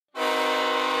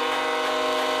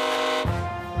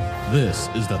This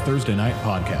is the Thursday Night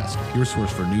Podcast, your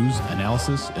source for news,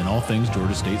 analysis, and all things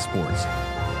Georgia State sports.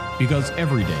 Because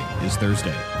every day is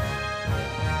Thursday.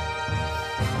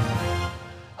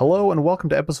 Hello and welcome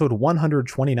to episode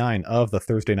 129 of the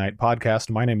Thursday Night Podcast.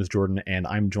 My name is Jordan and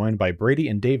I'm joined by Brady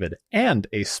and David and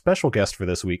a special guest for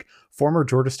this week, former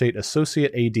Georgia State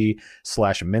Associate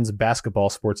AD / Men's Basketball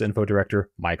Sports Info Director,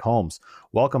 Mike Holmes.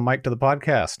 Welcome, Mike, to the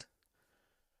podcast.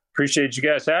 Appreciate you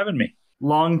guys having me.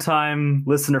 Long time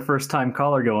listener, first time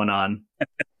caller going on.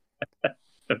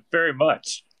 Very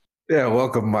much. Yeah,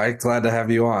 welcome, Mike. Glad to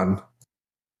have you on.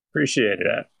 Appreciate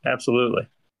it. Absolutely.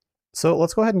 So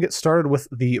let's go ahead and get started with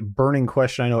the burning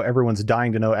question I know everyone's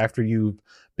dying to know after you've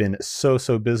been so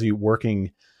busy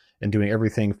working and doing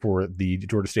everything for the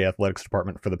Georgia State Athletics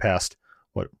Department for the past,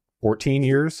 14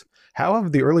 years? How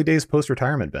have the early days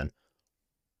post-retirement been?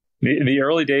 The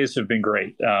early days have been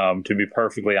great, to be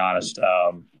perfectly honest.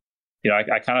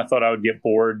 I kind of thought I would get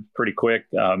bored pretty quick.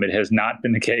 It has not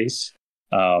been the case.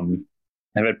 I've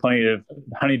had plenty of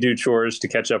honeydew chores to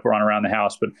catch up on around the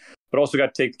house, but also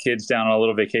got to take the kids down on a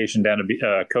little vacation down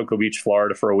to Cocoa Beach,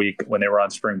 Florida for a week when they were on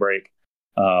spring break,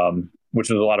 which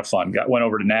was a lot of fun. Went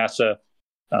over to NASA,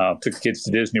 took the kids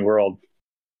to Disney World,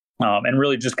 and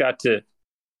really just got to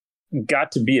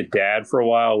be a dad for a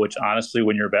while, which honestly,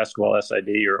 when you're a basketball SID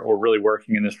or really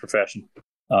working in this profession,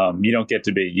 you don't get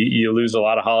to be. You lose a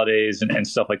lot of holidays and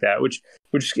stuff like that, which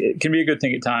can be a good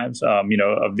thing at times, of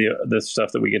the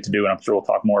stuff that we get to do. And I'm sure we'll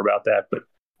talk more about that. But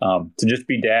to just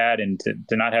be dad and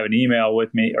to not have an email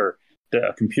with me or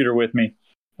a computer with me,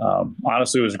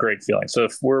 honestly, it was a great feeling. So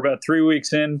if we're about 3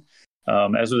 weeks in,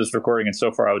 as of this recording, and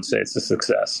so far, I would say it's a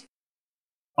success.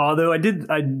 Although I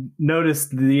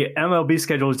noticed the MLB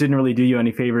schedules didn't really do you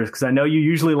any favors, because I know you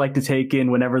usually like to take in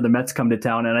whenever the Mets come to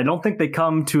town, and I don't think they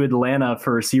come to Atlanta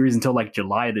for a series until like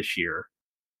July this year.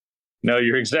 No,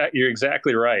 you're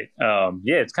exactly right.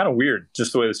 It's kind of weird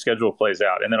just the way the schedule plays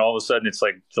out, and then all of a sudden it's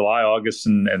like July, August,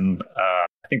 and I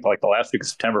think like the last week of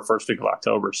September, first week of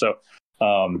October. So,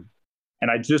 and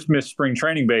I just missed spring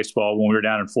training baseball when we were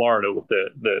down in Florida with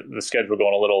the schedule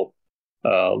going a little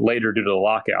later due to the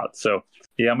lockout. So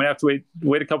yeah, I'm gonna have to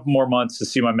wait a couple more months to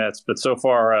see my Mets, but so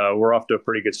far we're off to a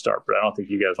pretty good start. But I don't think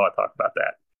you guys want to talk about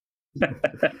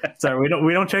that. Sorry,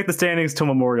 we don't check the standings till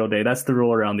Memorial Day. That's the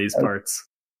rule around these parts.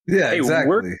 Yeah, exactly.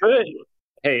 We're good.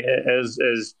 Hey,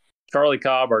 as Charlie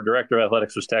Cobb, our director of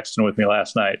athletics, was texting with me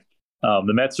last night,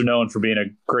 the Mets are known for being a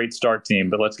great start team,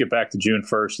 but let's get back to June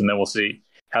 1st and then we'll see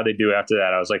how they do after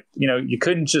that. I was like, you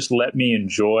couldn't just let me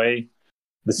enjoy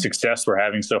the success we're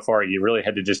having so far. You really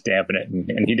had to just dampen it,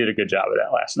 and he did a good job of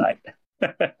that last night.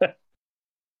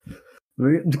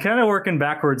 We're kind of working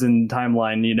backwards in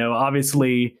timeline,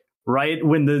 obviously right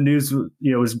when the news,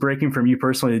 was breaking from you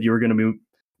personally that you were going to be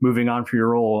moving on for your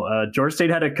role. Georgia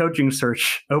State had a coaching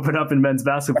search open up in men's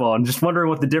basketball. I'm just wondering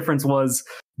what the difference was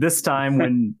this time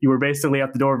when you were basically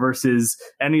out the door versus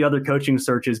any other coaching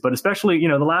searches, but especially,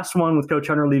 the last one with Coach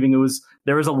Hunter leaving,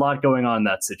 there was a lot going on in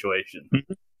that situation.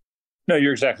 Mm-hmm. No,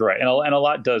 you're exactly right. And a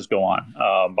lot does go on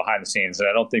behind the scenes. And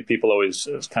I don't think people always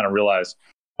kind of realize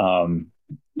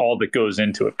all that goes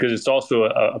into it, because it's also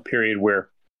a period where,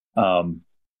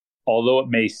 although it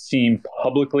may seem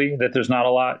publicly that there's not a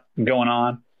lot going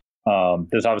on,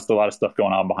 there's obviously a lot of stuff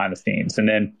going on behind the scenes. And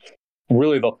then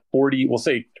really the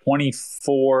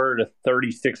 24 to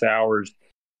 36 hours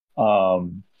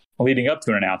leading up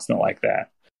to an announcement like that,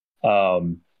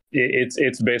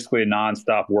 it's basically a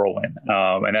nonstop whirlwind.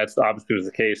 And that's obviously was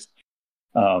the case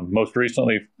most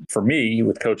recently for me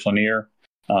with Coach Lanier.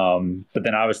 But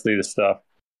then obviously the stuff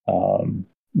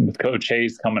with Coach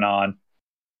Hayes coming on.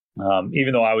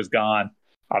 Even though I was gone,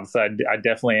 obviously I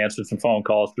definitely answered some phone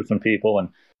calls for some people and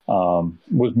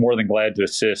was more than glad to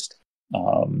assist,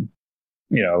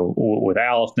 with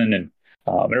Allison and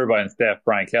everybody on staff,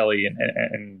 Brian Kelly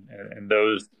and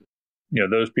those,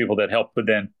 those people that helped put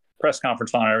then press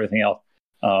conference on and everything else.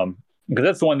 Because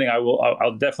that's the one thing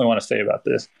I'll definitely want to say about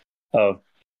this.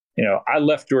 I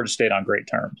left Georgia State on great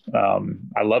terms.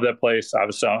 I love that place.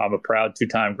 Obviously, I'm a proud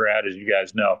 2-time grad, as you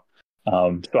guys know.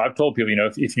 So I've told people,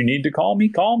 if you need to call me,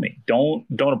 call me. Don't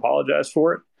apologize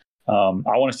for it. I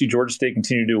want to see Georgia State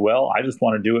continue to do well. I just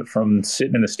want to do it from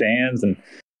sitting in the stands and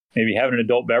maybe having an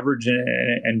adult beverage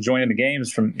and joining the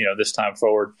games from, this time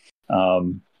forward.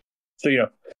 So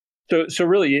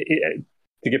really,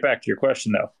 to get back to your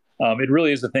question, though, it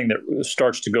really is the thing that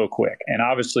starts to go quick. And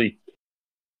obviously,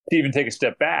 to even take a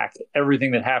step back, everything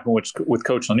that happened with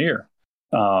Coach Lanier,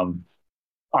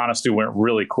 honestly, went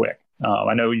really quick.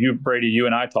 I know Brady, you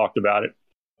and I talked about it,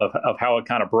 of how it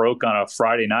kind of broke on a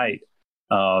Friday night.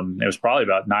 It was probably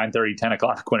about 9:30, 10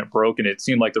 o'clock when it broke, and it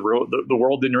seemed like the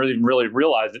world didn't really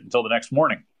realize it until the next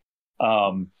morning.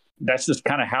 That's just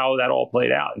kind of how that all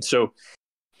played out. And so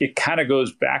it kind of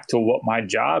goes back to what my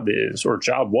job is, or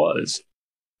job was,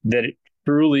 that it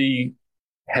truly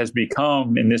has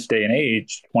become in this day and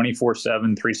age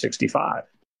 24/7, 365.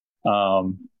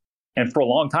 And for a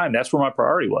long time, that's where my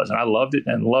priority was. And I loved it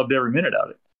and loved every minute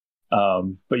of it.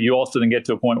 But you also then get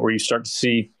to a point where you start to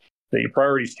see that your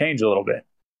priorities change a little bit.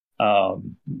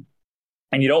 And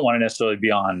you don't want to necessarily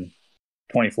be on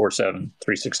 24/7,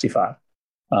 365.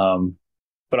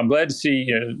 But I'm glad to see,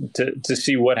 to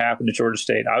see what happened to Georgia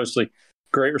State. Obviously,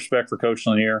 great respect for Coach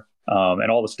Lanier and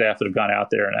all the staff that have gone out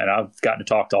there. And I've gotten to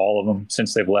talk to all of them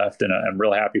since they've left, and I'm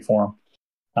real happy for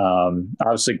them.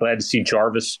 Obviously, glad to see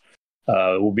Jarvis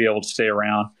will be able to stay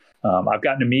around. I've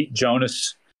gotten to meet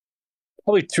Jonas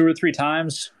probably 2 or 3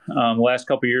 times the last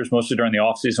couple of years, mostly during the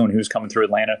offseason when he was coming through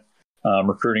Atlanta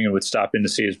recruiting, and would stop in to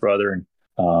see his brother.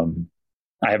 And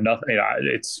I have nothing.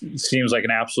 It seems like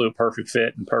an absolute perfect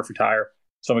fit and perfect hire.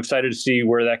 So I'm excited to see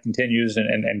where that continues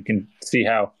and can see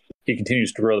how he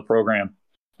continues to grow the program,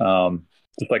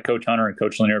 just like Coach Hunter and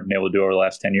Coach Lanier have been able to do over the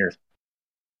last 10 years.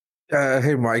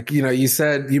 Hey, Mike,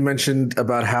 you mentioned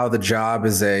about how the job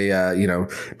is a,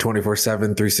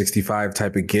 24/7, 365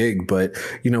 type of gig. But,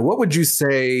 what would you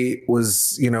say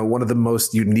was, one of the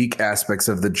most unique aspects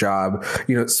of the job,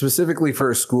 specifically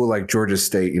for a school like Georgia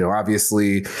State?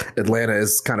 Obviously Atlanta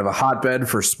is kind of a hotbed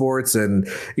for sports, and,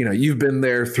 you've been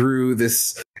there through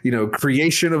this,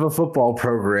 creation of a football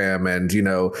program, and,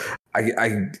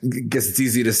 I guess it's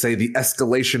easy to say the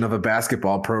escalation of a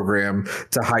basketball program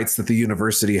to heights that the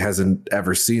university hasn't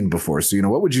ever seen before. So,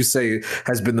 what would you say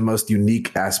has been the most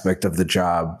unique aspect of the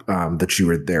job that you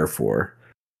were there for?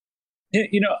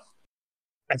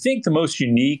 I think the most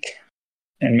unique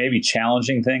and maybe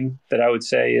challenging thing that I would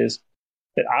say is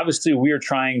that obviously we are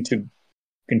trying to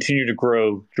continue to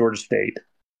grow Georgia State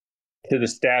to the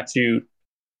statue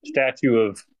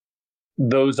of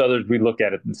those others we look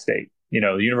at in the state. The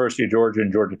University of Georgia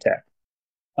and Georgia Tech.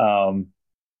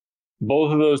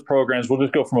 Both of those programs, we'll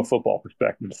just go from a football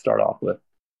perspective to start off with,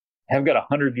 have got a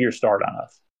 100-year start on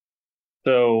us.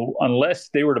 So unless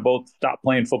they were to both stop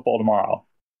playing football tomorrow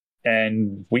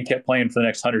and we kept playing for the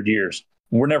next 100 years,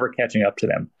 we're never catching up to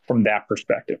them from that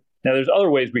perspective. Now, there's other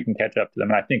ways we can catch up to them,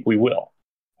 and I think we will.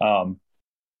 So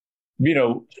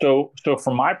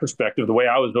from my perspective, the way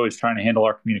I was always trying to handle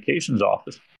our communications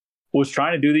office was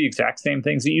trying to do the exact same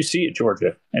things that you see at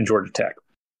Georgia and Georgia Tech.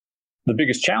 The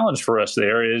biggest challenge for us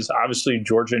there is obviously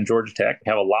Georgia and Georgia Tech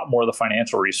have a lot more of the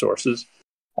financial resources,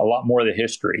 a lot more of the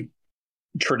history,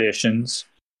 traditions.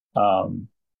 And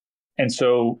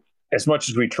so as much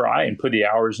as we try and put the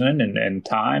hours in and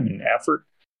time and effort,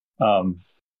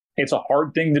 it's a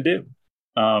hard thing to do.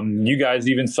 You guys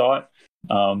even saw it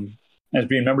as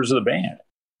being members of the band.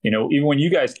 Even when you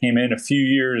guys came in a few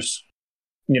years,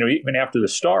 even after the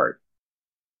start,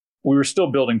 we were still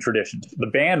building traditions. The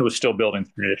band was still building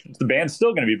traditions. The band's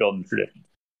still going to be building traditions.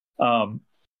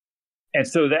 And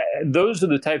so those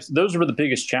were the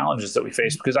biggest challenges that we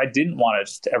faced, because I didn't want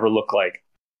us to ever look like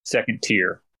second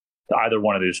tier to either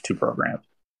one of those two programs.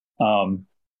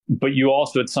 But you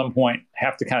also at some point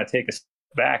have to kind of take a step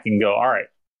back and go, all right,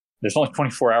 there's only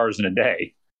 24 hours in a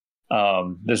day.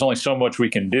 There's only so much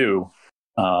we can do.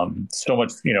 So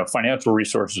much, financial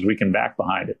resources we can back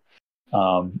behind it.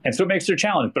 And so it makes it a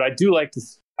challenge. But I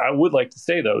would like to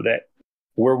say, though, that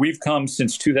where we've come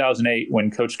since 2008,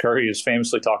 when Coach Curry has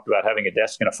famously talked about having a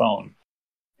desk and a phone,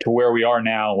 to where we are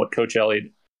now, what Coach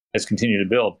Elliott has continued to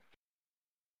build,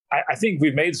 I think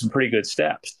we've made some pretty good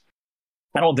steps.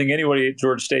 I don't think anybody at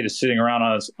Georgia State is sitting around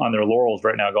on their laurels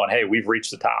right now going, hey, we've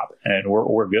reached the top and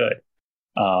we're good.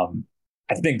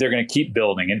 I think they're going to keep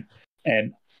building.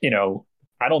 And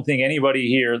I don't think anybody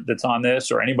here that's on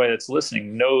this or anybody that's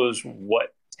listening knows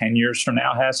what 10 years from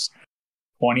now has,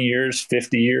 20 years,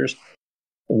 50 years.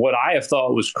 What I have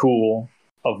thought was cool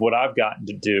of what I've gotten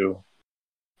to do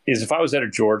is if I was at a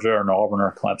Georgia or an Auburn or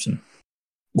a Clemson,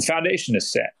 the foundation is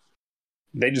set.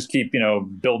 They just keep,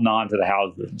 building on to the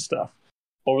houses and stuff.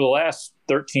 Over the last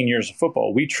 13 years of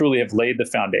football, we truly have laid the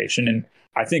foundation. And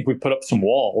I think we put up some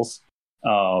walls.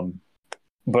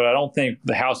 But I don't think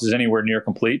the house is anywhere near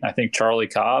complete. I think Charlie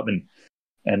Cobb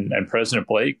and President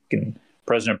Blake and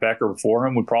President Becker before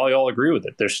him would probably all agree with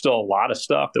it. There's still a lot of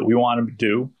stuff that we want to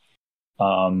do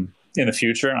in the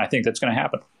future, and I think that's going to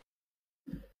happen.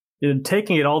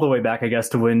 Taking it all the way back, I guess,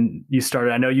 to when you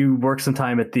started. I know you worked some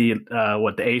time at the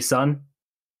A-Sun.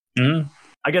 Mm-hmm.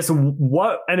 I guess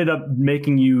what ended up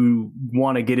making you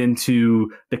want to get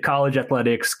into the college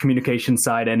athletics communication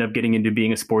side, end up getting into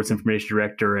being a sports information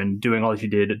director and doing all that you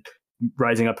did,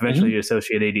 rising up eventually to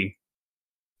associate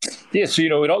AD? Yeah, so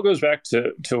it all goes back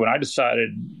to when I decided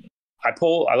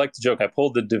I like to joke, I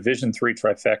pulled the Division III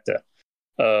trifecta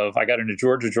of I got into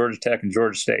Georgia, Georgia Tech, and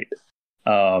Georgia State.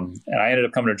 And I ended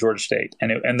up coming to Georgia State.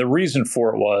 And the reason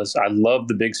for it was I loved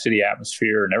the big city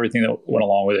atmosphere and everything that went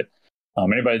along with it.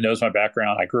 Anybody that knows my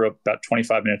background, I grew up about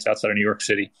 25 minutes outside of New York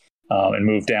City and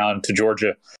moved down to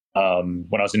Georgia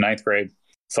when I was in ninth grade.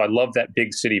 So I loved that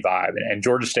big city vibe. And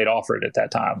Georgia State offered it at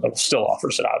that time, but still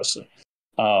offers it, obviously.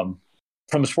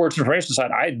 From the sports information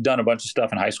side, I had done a bunch of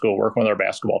stuff in high school, working with our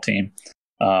basketball team.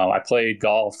 I played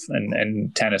golf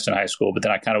and tennis in high school, but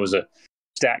then I kind of was a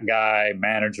stat guy,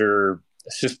 manager,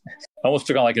 almost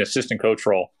took on like an assistant coach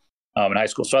role in high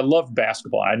school. So I loved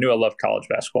basketball, and I knew I loved college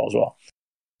basketball as well.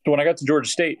 So when I got to Georgia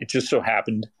State, it just so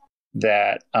happened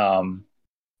that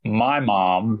my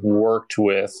mom worked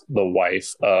with the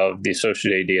wife of the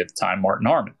associate AD at the time, Martin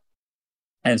Harmon.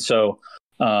 And so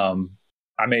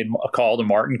I made a call to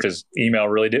Martin because email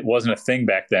really wasn't a thing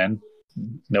back then.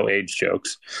 No age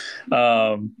jokes.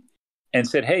 And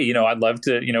said, hey, I'd love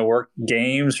to, work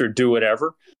games or do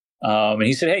whatever. And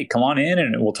he said, hey, come on in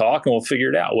and we'll talk and we'll figure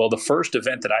it out. Well, the first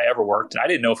event that I ever worked, and I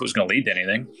didn't know if it was going to lead to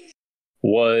anything,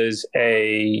 was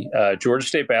a Georgia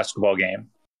State basketball game.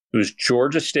 It was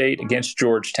Georgia State against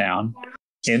Georgetown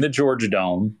in the Georgia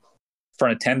Dome in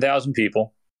front of 10,000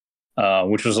 people,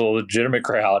 which was a legitimate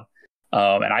crowd.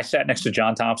 And I sat next to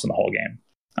John Thompson the whole game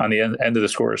on the end of the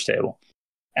scorer's table.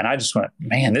 And I just went,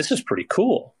 man, this is pretty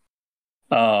cool.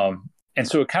 And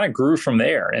so it kind of grew from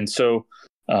there. And so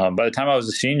by the time I was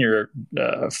a senior,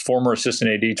 former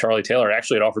assistant AD Charlie Taylor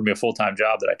actually had offered me a full-time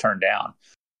job that I turned down.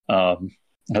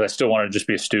 Because I still wanted to just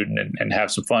be a student and have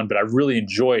some fun, but I really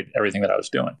enjoyed everything that I was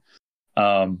doing.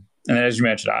 And then, as you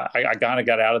mentioned, I kind of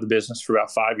got out of the business for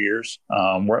about 5 years.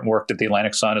 Worked at the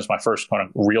Atlantic Sun as my first kind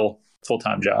of real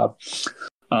full-time job.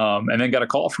 And then got a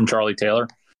call from Charlie Taylor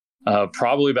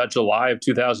probably about July of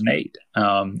 2008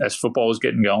 as football was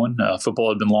getting going.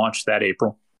 Football had been launched that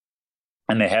April,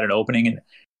 and they had an opening.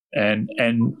 And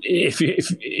if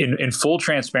in full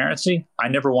transparency, I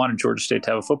never wanted Georgia State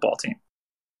to have a football team.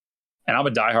 And I'm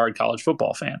a diehard college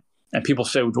football fan. And people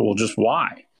say, well, just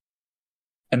why?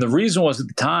 And the reason was at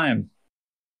the time,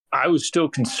 I was still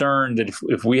concerned that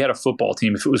if we had a football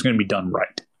team, if it was going to be done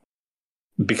right.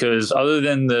 Because other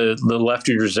than the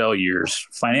Lefty Driesell years,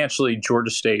 financially,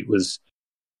 Georgia State was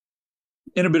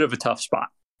in a bit of a tough spot,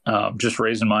 just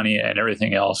raising money and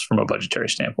everything else from a budgetary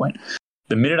standpoint.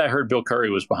 The minute I heard Bill Curry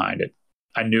was behind it,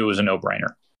 I knew it was a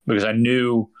no-brainer. Because I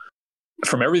knew,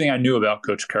 from everything I knew about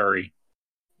Coach Curry,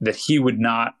 that he would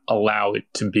not allow it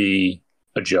to be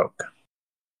a joke,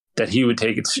 that he would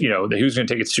take it, that he was going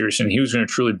to take it seriously, and he was going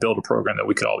to truly build a program that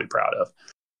we could all be proud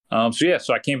of.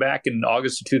 So I came back in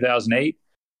August of 2008,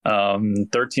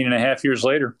 13 and a half years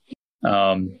later.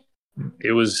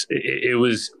 It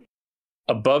was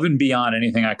above and beyond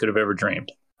anything I could have ever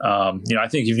dreamed. I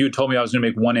think if you had told me I was going to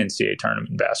make one NCAA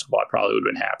tournament in basketball, I probably would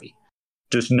have been happy,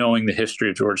 just knowing the history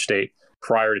of Georgia State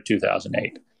prior to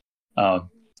 2008.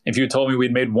 If you had told me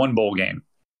we'd made one bowl game,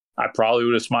 I probably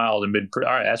would have smiled and been, all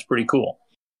right, that's pretty cool.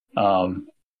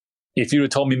 If you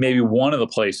had told me maybe one of the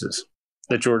places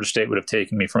that Georgia State would have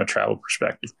taken me from a travel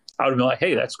perspective, I would have been like,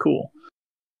 hey, that's cool.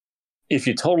 If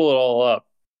you total it all up,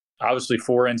 obviously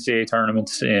 4 NCAA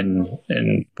tournaments in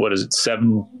what is it,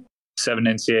 seven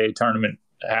NCAA tournament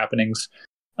happenings,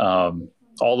 all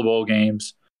the bowl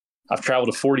games. I've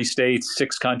traveled to 40 states,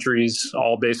 6 countries,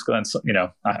 all basically on,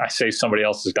 I say somebody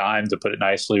else's dime to put it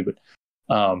nicely, but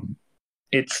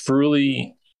it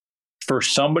truly, for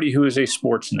somebody who is a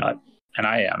sports nut, and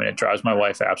I am, and it drives my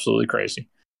wife absolutely crazy,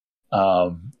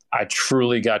 I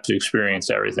truly got to experience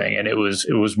everything, and it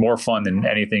was more fun than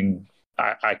anything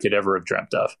I could ever have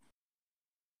dreamt of.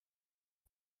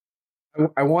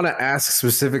 I want to ask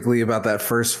specifically about that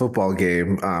first football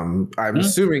game. I'm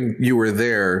assuming you were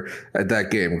there at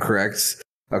that game, correct?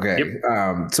 Okay.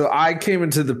 Yep. So I came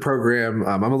into the program.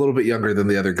 I'm a little bit younger than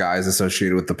the other guys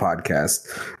associated with the podcast.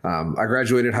 I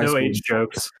graduated high school. No age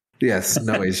jokes. Yes,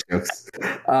 no age jokes.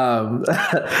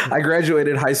 I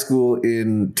graduated high school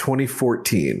in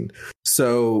 2014.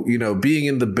 So, being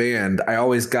in the band, I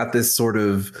always got this sort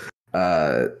of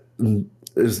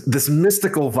this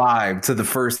mystical vibe to the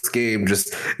first game,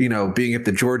 just, being at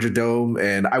the Georgia Dome.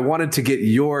 And I wanted to get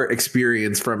your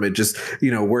experience from it, just,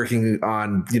 working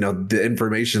on, the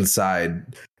information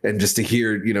side, and just to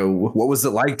hear, what was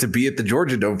it like to be at the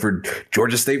Georgia Dome for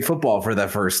Georgia State football for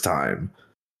that first time?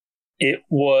 It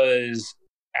was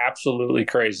absolutely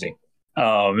crazy.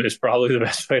 is probably the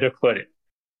best way to put it.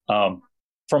 From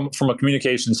a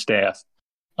communication staff,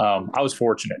 I was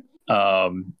fortunate.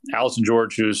 Allison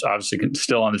George, who's obviously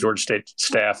still on the Georgia State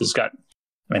staff, has got,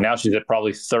 I mean, now she's at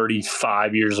probably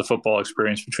 35 years of football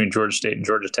experience between Georgia State and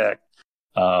Georgia Tech.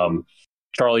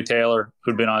 Charlie Taylor,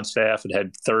 who'd been on staff,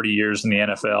 had 30 years in the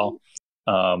NFL.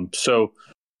 So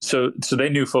they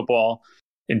knew football.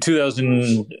 In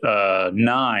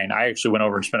 2009, I actually went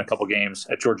over and spent a couple games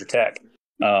at Georgia Tech,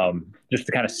 just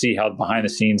to kind of see how the behind the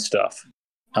scenes stuff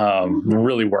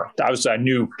really worked. Obviously, I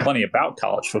knew plenty about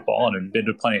college football and had been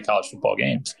to plenty of college football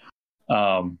games,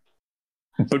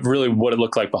 but really what it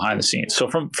looked like behind the scenes. So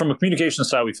from a communication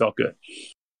side, we felt good.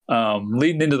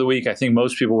 Leading into the week, I think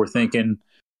most people were thinking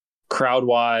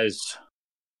crowd-wise,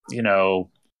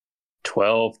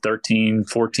 12, 13,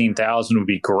 14,000 would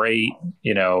be great.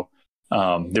 There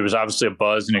was obviously a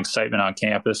buzz and excitement on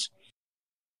campus.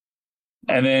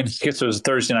 And then it was a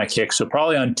Thursday night kick. So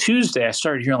probably on Tuesday, I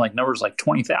started hearing numbers like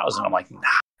 20,000. I'm like, nah,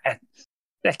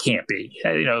 that can't be.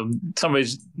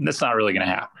 That's not really going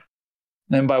to happen.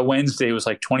 And then by Wednesday, it was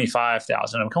like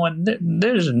 25,000. I'm going,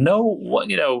 there's no,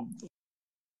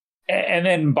 and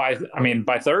then by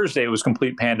Thursday, it was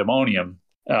complete pandemonium,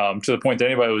 to the point that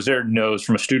anybody who was there knows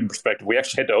from a student perspective, we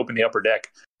actually had to open the upper deck,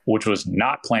 which was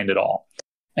not planned at all.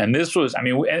 And this was,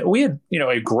 we had,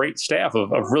 a great staff of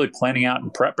really planning out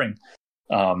and prepping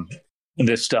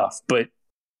this stuff. But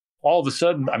all of a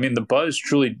sudden, the buzz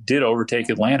truly did overtake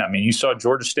Atlanta. You saw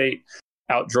Georgia State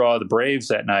outdraw the Braves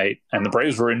that night, and the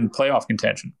Braves were in playoff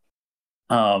contention.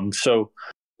 So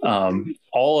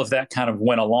all of that kind of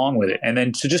went along with it. And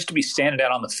then to be standing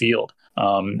out on the field.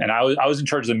 And I was in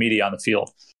charge of the media on the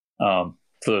field for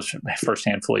those first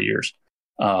handful of years.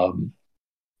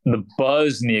 The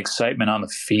buzz and the excitement on the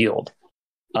field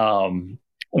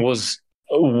was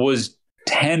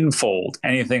tenfold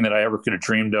anything that I ever could have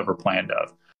dreamed of or planned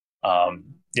of.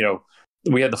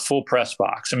 We had the full press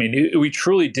box. We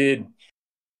truly did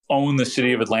own the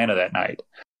city of Atlanta that night.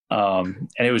 And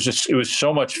it was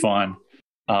so much fun,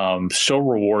 so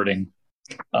rewarding.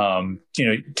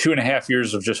 2.5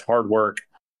 years of just hard work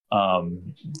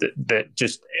that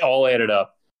just all added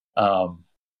up.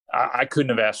 I couldn't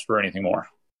have asked for anything more.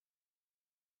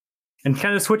 And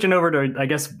kind of switching over to, I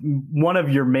guess, one of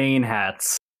your main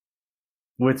hats,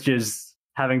 which is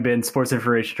having been sports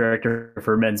information director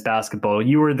for men's basketball.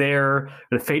 You were there.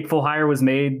 The fateful hire was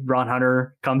made. Ron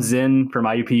Hunter comes in from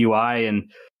IUPUI. And,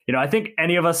 I think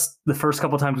any of us, the first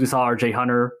couple of times we saw RJ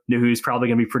Hunter, knew he was probably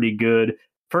going to be pretty good.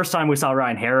 First time we saw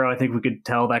Ryan Harrow, I think we could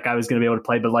tell that guy was going to be able to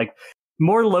play. But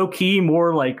more low key,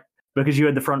 more because you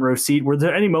had the front row seat. Were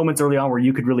there any moments early on where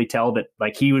you could really tell that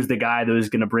he was the guy that was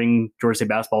going to bring Georgia State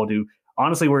basketball to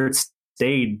honestly where it's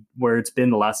stayed, where it's been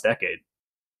the last decade?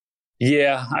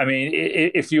 Yeah,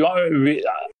 if you,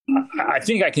 I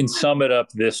think I can sum it up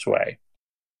this way,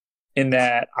 in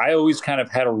that I always kind of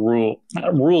had a rule.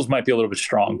 Rules might be a little bit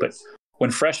strong, but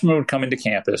when freshmen would come into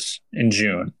campus in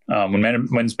June, when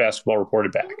men's basketball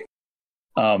reported back,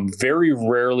 very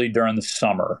rarely during the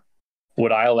summer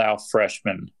would I allow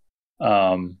freshmen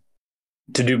to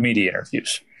do media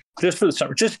interviews just for the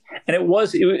summer. And it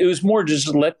was more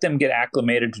just let them get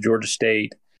acclimated to Georgia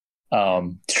State,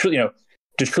 to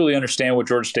truly understand what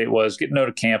Georgia State was, get to know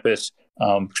the campus,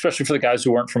 especially for the guys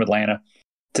who weren't from Atlanta,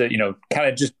 to kind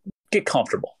of just get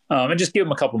comfortable, and just give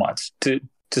them a couple months to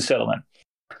settle in.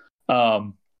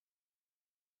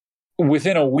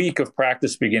 Within a week of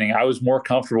practice beginning, I was more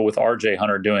comfortable with RJ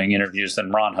Hunter doing interviews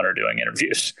than Ron Hunter doing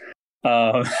interviews,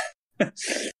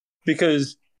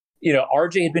 because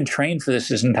RJ had been trained for this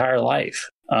his entire life.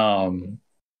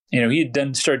 He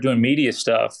had started doing media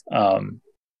stuff.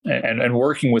 And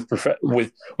working with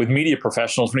media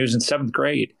professionals when he was in 7th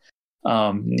grade.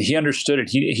 He understood it.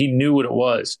 He knew what it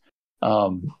was.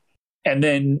 And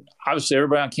then obviously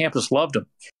everybody on campus loved him,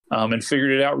 and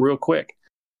figured it out real quick.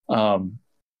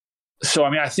 So,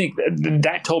 I think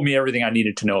that told me everything I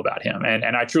needed to know about him. And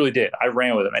I truly did. I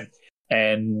ran with him.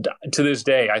 And to this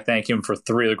day, I thank him for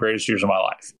 3 of the greatest years of my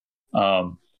life.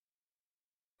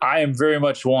 I am very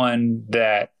much one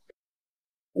that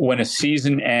when a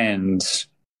season ends,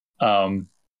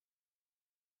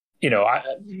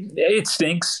 it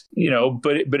stinks,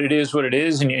 but it is what it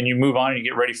is, and you move on and you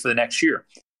get ready for the next year.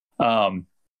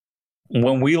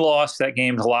 When we lost that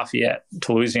game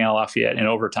to Louisiana Lafayette in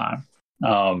overtime,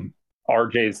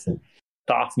 RJ's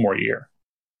sophomore year,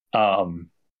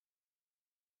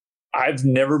 I've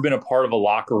never been a part of a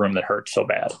locker room that hurt so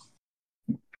bad.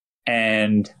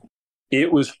 And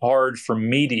it was hard for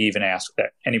me to even ask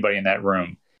anybody in that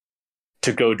room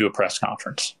to go do a press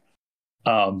conference.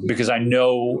 because I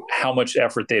know how much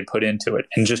effort they had put into it,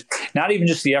 and just not even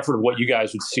just the effort of what you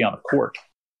guys would see on the court,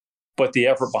 but the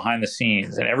effort behind the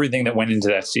scenes and everything that went into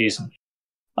that season.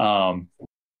 And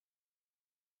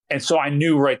so I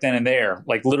knew right then and there,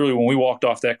 like literally when we walked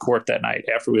off that court that night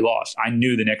after we lost, I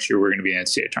knew the next year we were going to be in the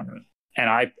NCAA tournament.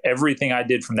 And everything I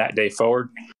did from that day forward,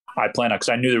 I planned on, because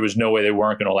I knew there was no way they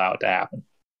weren't going to allow it to happen.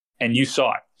 And you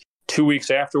saw it 2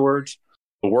 weeks afterwards,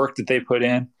 the work that they put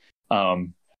in.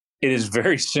 It is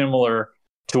very similar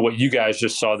to what you guys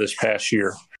just saw this past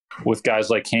year with guys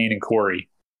like Kane and Corey.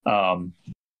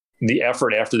 The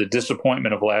effort after the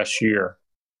disappointment of last year,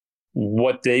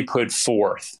 what they put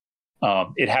forth,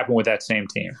 it happened with that same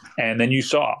team. And then you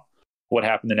saw what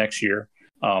happened the next year.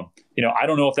 I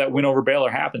don't know if that win over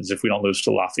Baylor happens if we don't lose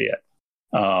to Lafayette.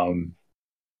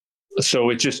 So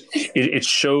it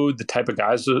showed the type of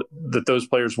guys that those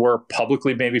players were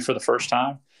publicly, maybe for the first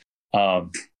time.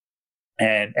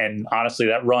 And honestly,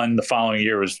 that run the following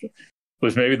year was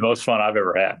maybe the most fun I've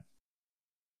ever had.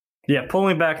 Yeah,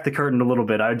 pulling back the curtain a little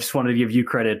bit, I just wanted to give you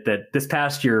credit that this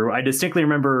past year, I distinctly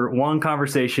remember one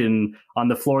conversation on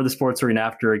the floor of the sports arena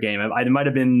after a game. It might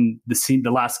have been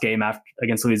the last game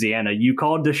against Louisiana. You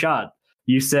called the shot.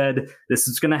 You said, this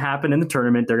is going to happen in the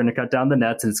tournament. They're going to cut down the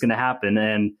nets, and it's going to happen.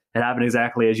 And it happened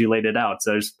exactly as you laid it out.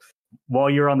 So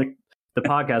while you're on the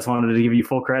podcast, I wanted to give you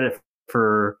full credit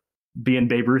for being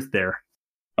Babe Ruth there.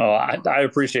 Oh, I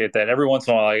appreciate that. Every once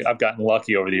in a while, I've gotten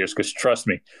lucky over the years, because trust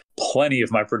me, plenty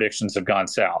of my predictions have gone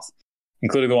south,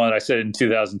 including the one that I said in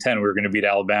 2010 we were going to beat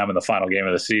Alabama in the final game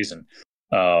of the season.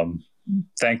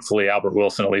 Thankfully, Albert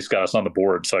Wilson at least got us on the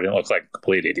board, so I didn't look like a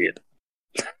complete idiot.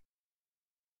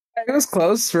 It was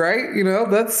close, right?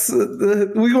 That's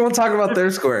we won't talk about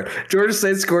their score. Georgia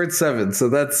State scored 7, so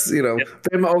that's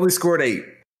Bama only scored 8.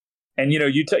 And you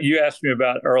asked me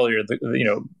about earlier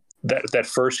that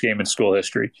first game in school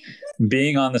history,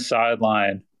 being on the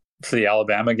sideline for the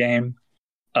Alabama game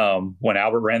when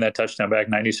Albert ran that touchdown back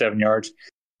 97 yards.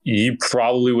 You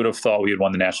probably would have thought we had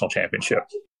won the national championship.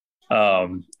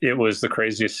 It was the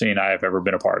craziest scene I have ever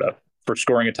been a part of, for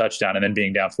scoring a touchdown and then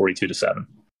being down 42-7.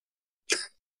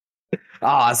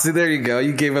 See, there you go.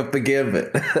 You gave up the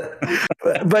gambit.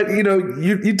 But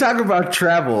you talk about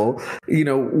travel.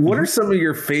 What are some of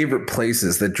your favorite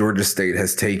places that Georgia State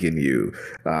has taken you?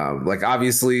 Like,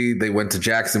 obviously, they went to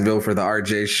Jacksonville for the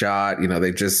RJ shot.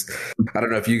 They just, I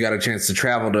don't know if you got a chance to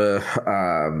travel to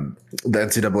the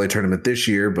NCAA tournament this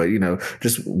year, but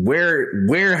just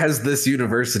where has this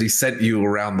university sent you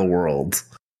around the world?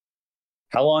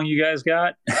 How long you guys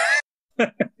got?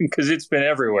 Because it's been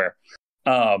everywhere.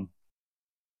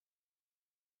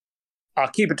 I'll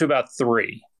keep it to about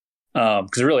 3,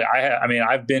 because really,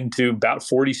 I've been to about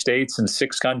 40 states and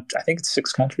 6 countries. I think it's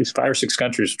 6 countries, 5 or 6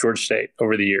 countries, Georgia State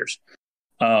over the years.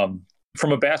 From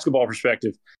a basketball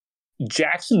perspective,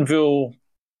 Jacksonville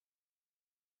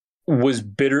was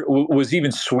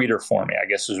even sweeter for me, I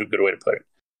guess is a good way to put it.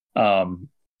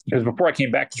 Because before I came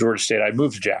back to Georgia State, I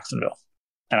moved to Jacksonville,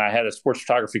 and I had a sports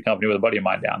photography company with a buddy of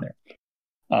mine down there.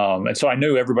 And so I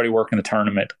knew everybody working the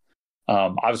tournament.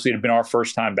 Obviously, it had been our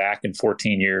first time back in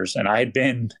 14 years. And I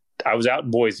was out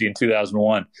in Boise in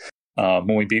 2001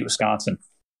 when we beat Wisconsin.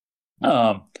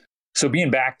 So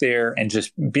being back there and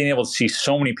just being able to see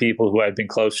so many people who I'd been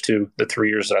close to the 3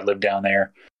 years that I lived down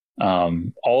there,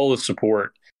 all the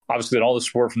support, obviously all the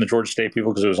support from the Georgia State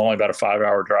people, because it was only about a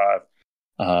 5-hour drive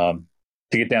to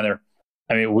get down there.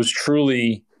 It was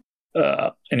truly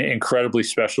an incredibly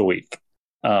special week.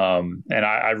 And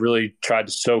I really tried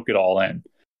to soak it all in.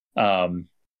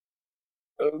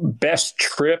 Best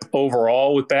trip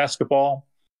overall with basketball,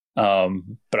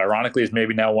 but ironically is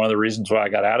maybe now one of the reasons why I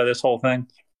got out of this whole thing,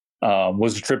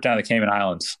 was the trip down to the Cayman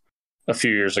Islands a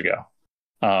few years ago.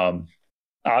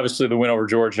 Obviously the win over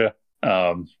Georgia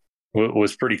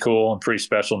was pretty cool and pretty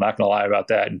special, not going to lie about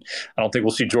that. And I don't think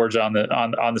we'll see Georgia on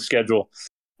the schedule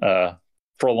for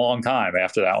a long time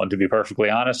after that one, to be perfectly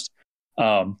honest.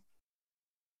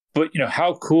 But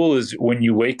how cool is when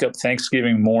you wake up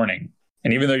Thanksgiving morning,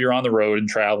 and even though you're on the road and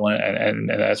traveling, and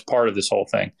that's part of this whole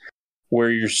thing, where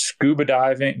you're scuba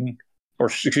diving,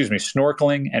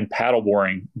 snorkeling and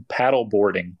paddleboarding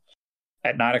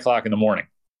at 9:00 in the morning.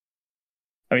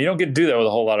 You don't get to do that with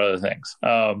a whole lot of other things.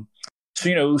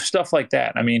 So stuff like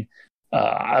that.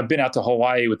 I've been out to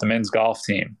Hawaii with the men's golf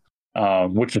team,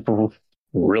 which is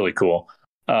really cool.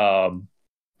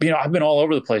 I've been all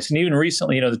over the place, and even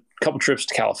recently, a couple trips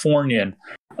to California,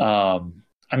 and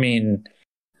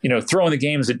throwing the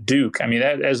games at Duke.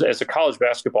 That as a college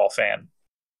basketball fan,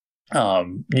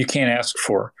 you can't ask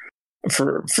for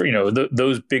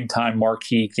those big time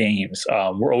marquee games.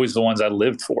 Were always the ones I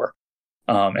lived for,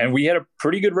 and we had a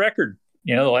pretty good record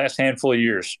the last handful of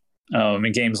years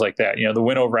in games like that. The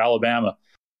win over Alabama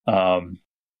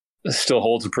still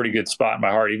holds a pretty good spot in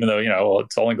my heart, even though,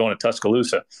 it's only going to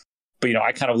Tuscaloosa. But,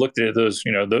 I kind of looked at those,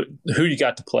 who you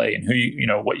got to play and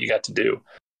what you got to do.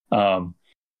 I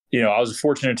was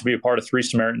fortunate to be a part of 3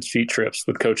 Samaritan's Feet trips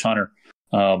with Coach Hunter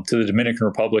to the Dominican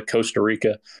Republic, Costa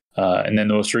Rica, and then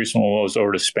the most recent one was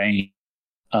over to Spain.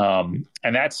 And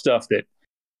that's stuff that,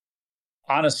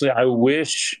 honestly, I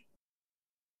wish.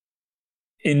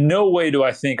 In no way do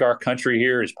I think our country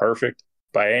here is perfect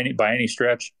by any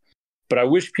stretch, but I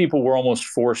wish people were almost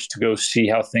forced to go see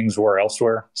how things were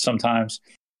elsewhere sometimes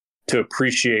to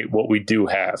appreciate what we do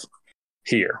have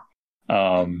here.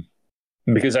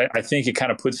 Because I think it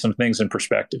kind of puts some things in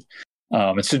perspective.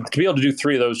 And so to be able to do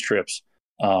 3 of those trips,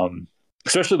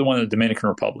 especially the one in the Dominican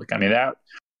Republic, I mean, that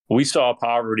we saw a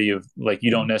poverty of like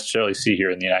you don't necessarily see here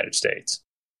in the United States.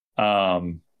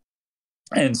 And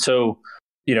so,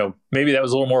 maybe that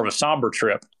was a little more of a somber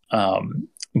trip,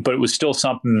 but it was still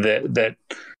something that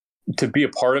to be a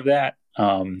part of that.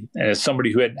 And as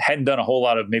somebody who hadn't done a whole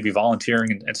lot of maybe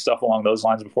volunteering and stuff along those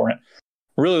lines beforehand,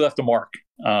 really left a mark.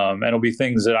 And it'll be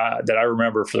things that I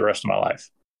remember for the rest of my life.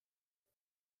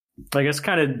 I guess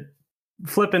kind of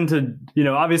flip into,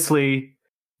 obviously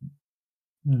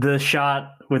the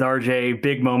shot with RJ,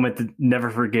 big moment to never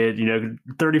forget,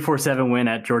 34-7 win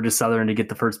at Georgia Southern to get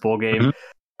the first bowl game. Mm-hmm.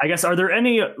 I guess, are there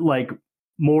any like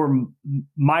more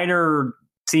minor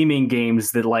seeming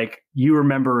games that like you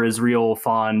remember as real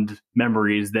fond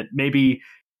memories that maybe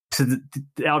to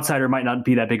the outsider might not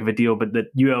be that big of a deal, but that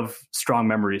you have strong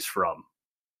memories from?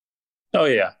 Oh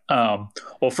yeah.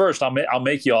 Well, first I'll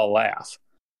make you all laugh.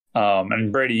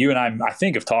 And Brady, you and I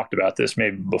think have talked about this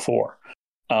maybe before.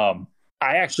 I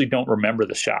actually don't remember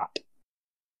the shot.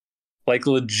 Like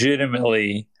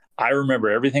legitimately, I remember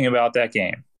everything about that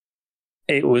game.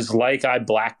 It was like I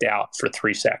blacked out for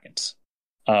 3 seconds.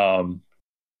 And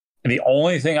the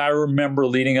only thing I remember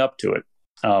leading up to it,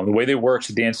 the way they works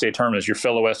at the NCAA tournament is your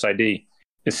fellow SID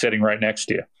is sitting right next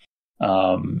to you.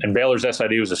 And Baylor's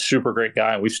SID was a super great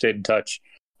guy, and we've stayed in touch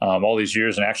all these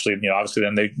years. And actually, obviously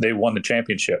then they won the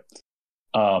championship.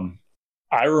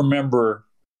 I remember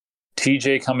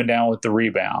TJ coming down with the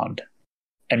rebound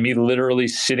and me literally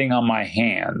sitting on my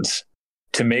hands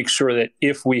to make sure that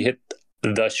if we hit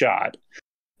the shot,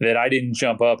 that I didn't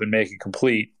jump up and make a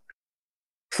complete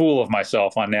fool of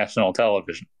myself on national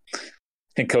television. I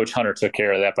think Coach Hunter took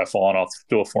care of that by falling off the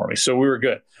stool for me. So we were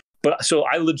good. But so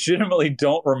I legitimately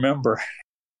don't remember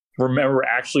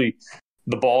actually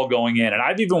the ball going in. And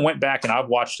I've even went back and I've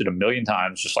watched it a million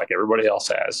times, just like everybody else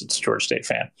has. It's a Georgia State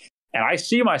fan. And I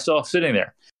see myself sitting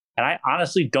there and I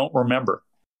honestly don't remember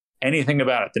anything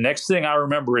about it. The next thing I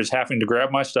remember is having to grab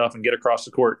my stuff and get across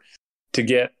the court to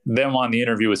get them on the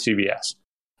interview with CBS.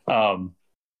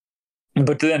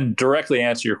 But to then directly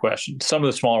answer your question, some of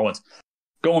the smaller ones,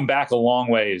 going back a long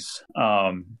ways.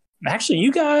 Actually,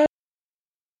 you guys,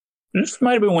 this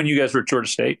might have been when you guys were at Georgia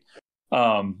State.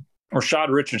 Rashad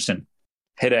Richardson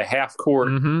hit a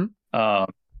half-court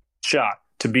shot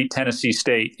to beat Tennessee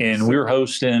State, and we were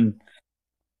hosting,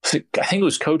 I think it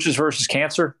was Coaches versus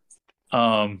Cancer.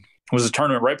 It was a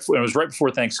tournament it was right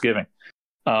before Thanksgiving,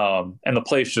 and the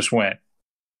place just went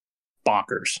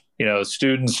bonkers.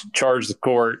 Students charged the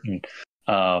court, and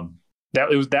that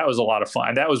was a lot of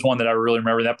fun. That was one that I really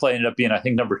remember. That play ended up being, I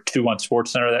think, number 2 on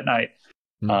SportsCenter that night.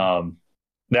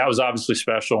 That was obviously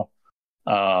special.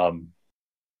 I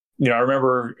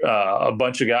remember a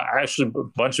bunch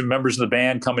of members of the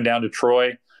band coming down to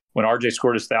Troy when RJ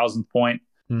scored his 1,000th point.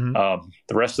 Mm-hmm.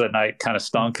 The rest of that night kind of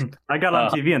stunk. I got on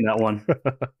TV in that one.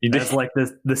 You did? As like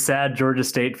the sad Georgia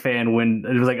State fan when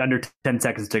it was like under 10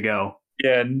 seconds to go.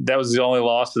 Yeah, and that was the only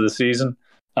loss of the season,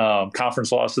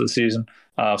 conference loss of the season.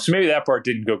 So maybe that part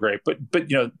didn't go great, but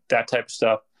that type of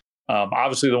stuff.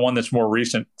 Obviously, the one that's more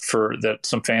recent for that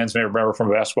some fans may remember from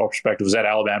a basketball perspective was that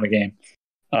Alabama game.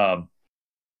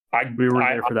 We were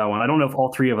there for that one. I don't know if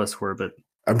all 3 of us were, but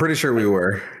I'm pretty sure we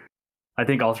were. I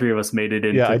think all 3 of us made it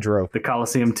into I drove. the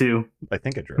Coliseum too. I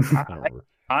think I drove. I don't remember.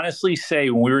 I honestly say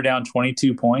when we were down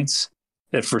 22 points,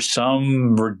 that for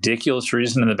some ridiculous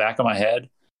reason in the back of my head,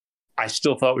 I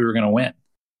still thought we were going to win.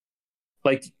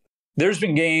 Like, there's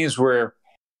been games where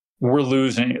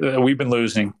we've been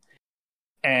losing,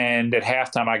 and at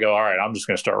halftime I go, all right, I'm just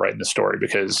going to start writing the story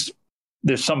because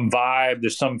there's some vibe,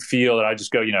 there's some feel that I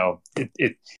just go,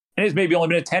 and it's maybe only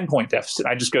been a 10-point deficit.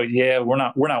 I just go, yeah, we're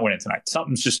not winning tonight.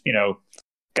 Something's just,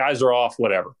 guys are off,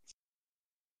 whatever.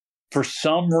 For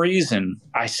some reason,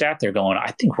 I sat there going,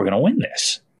 I think we're going to win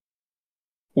this,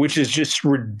 which is just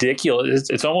ridiculous.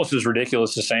 It's almost as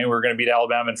ridiculous as saying we're going to beat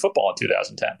Alabama in football in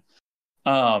 2010.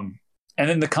 And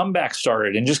then the comeback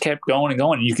started and just kept going and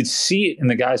going. And you could see it in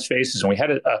the guys' faces. And we had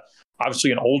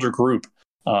obviously an older group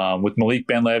with Malik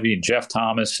Benlevy and Jeff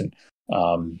Thomas and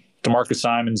DeMarcus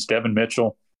Simons, Devin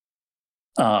Mitchell.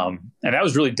 And that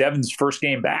was really Devin's first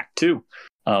game back, too.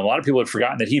 A lot of people had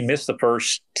forgotten that he missed the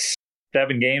first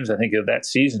 7 games, I think, of that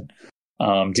season,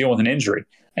 dealing with an injury.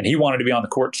 And he wanted to be on the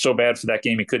court so bad for that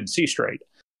game he couldn't see straight.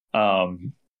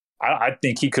 I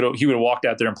think he would have walked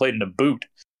out there and played in a boot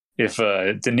if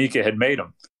Danica had made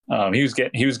him. He was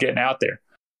getting out there.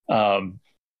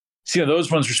 So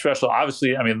those ones were special.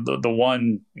 Obviously, I mean the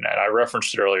one I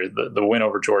referenced it earlier, the win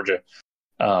over Georgia,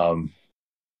 and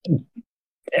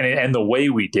the way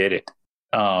we did it,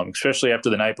 especially after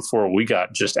the night before, we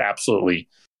got just absolutely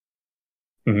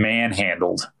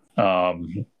manhandled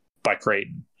by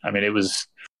Creighton. I mean,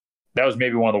 that was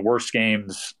maybe one of the worst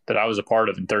games that I was a part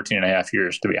of in 13 and a half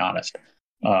years, to be honest.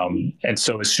 And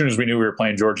so as soon as we knew we were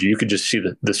playing Georgia, you could just see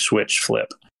the switch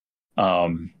flip.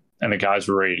 And the guys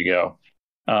were ready to go.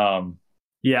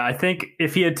 Yeah, I think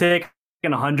if he had taken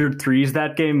 100 threes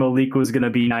that game, Malik was going to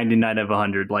be 99 of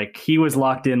 100. Like, he was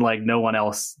locked in like no one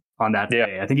else on that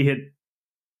day. I think he hit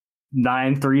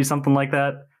 9 threes, something like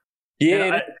that.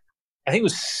 Yeah, I think it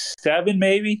was 7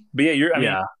 maybe. But yeah, I mean,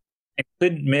 I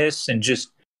couldn't miss, and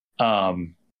just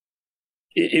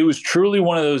it was truly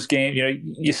one of those games.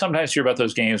 You sometimes hear about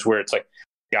those games where it's like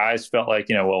guys felt like,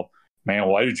 well, man,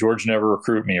 why did Georgia never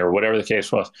recruit me, or whatever the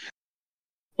case was.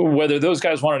 Whether those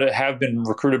guys wanted to have been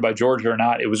recruited by Georgia or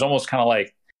not, it was almost kind of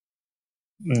like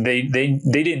they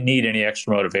didn't need any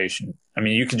extra motivation. I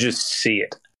mean, you could just see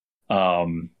it.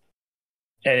 And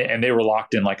they were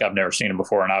locked in like I've never seen them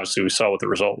before. And obviously we saw what the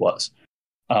result was.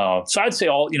 So I'd say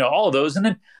all of those. And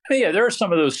then, there are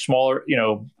some of those smaller, I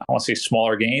don't want to say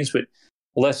smaller games, but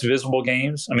less visible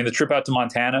games. I mean, the trip out to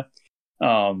Montana,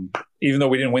 even though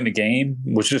we didn't win the game,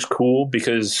 was just cool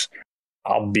because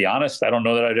I'll be honest, I don't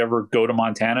know that I'd ever go to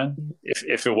Montana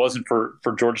if it wasn't for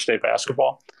Georgia State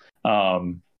basketball.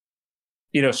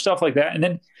 Stuff like that. And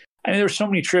then, there's so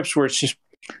many trips where it's just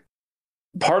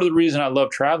part of the reason I love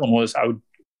traveling was I would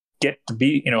get to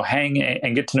be, hang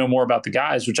and get to know more about the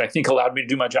guys, which I think allowed me to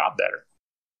do my job better.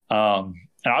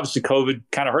 And obviously COVID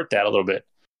kind of hurt that a little bit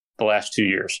the last 2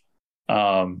 years.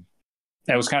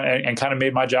 It was kind of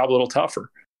made my job a little tougher.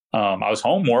 I was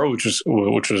home more, which was,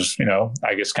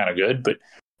 I guess kind of good, but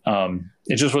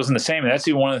it just wasn't the same. And that's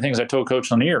even one of the things I told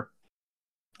Coach Lanier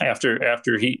after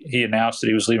he announced that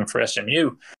he was leaving for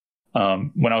SMU.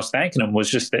 When I was thanking him, was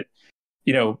just that,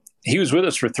 he was with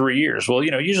us for 3 years. Well,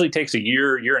 it usually takes a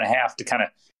year and a half to kind of,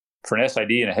 for an SID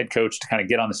and a head coach to kind of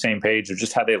get on the same page of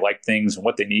just how they like things and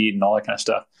what they need and all that kind of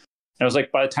stuff. And I was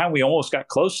like, by the time we almost got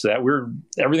close to that,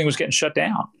 everything was getting shut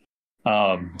down.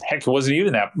 Heck, it wasn't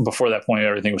even that before that point,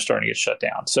 everything was starting to get shut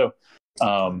down. So,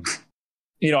 I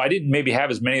didn't maybe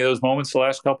have as many of those moments the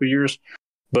last couple of years,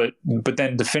 but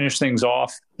then to finish things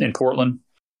off in Portland,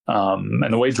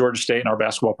 and the way Georgia State and our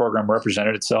basketball program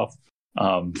represented itself,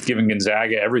 giving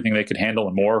Gonzaga everything they could handle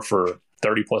and more for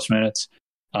 30 plus minutes,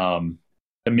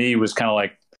 to me was kind of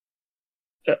like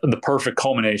the perfect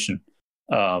culmination,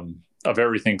 of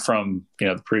everything from,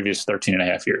 the previous 13 and a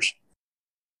half years.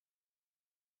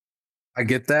 I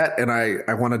get that. And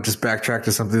I want to just backtrack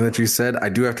to something that you said. I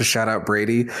do have to shout out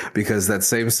Brady, because that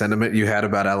same sentiment you had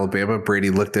about Alabama, Brady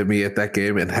looked at me at that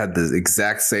game and had the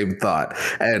exact same thought.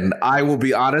 And I will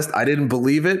be honest, I didn't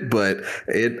believe it, but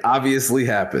it obviously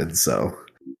happened. So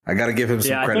I got to give him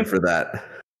some credit for that.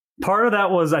 Part of that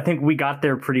was, I think we got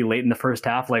there pretty late in the first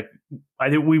half. Like,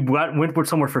 I think we went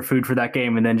somewhere for food for that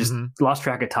game and then just lost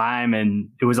track of time. And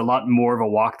it was a lot more of a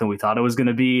walk than we thought it was going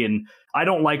to be. And I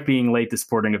don't like being late to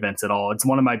sporting events at all. It's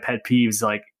one of my pet peeves.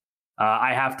 Like,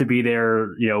 I have to be there,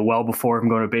 well before I'm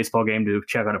going to a baseball game to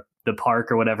check out the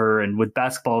park or whatever. And with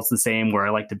basketball, it's the same, where I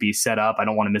like to be set up. I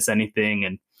don't want to miss anything.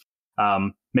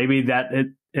 And maybe that it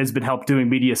has been helped doing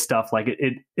media stuff. Like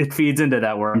it feeds into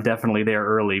that, where I'm definitely there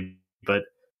early. But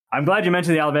I'm glad you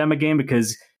mentioned the Alabama game,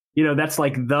 because, that's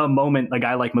like the moment a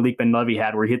guy like Malik Benlevy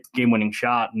had where he hit the game-winning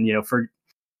shot. And, for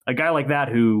a guy like that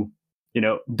who,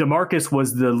 DeMarcus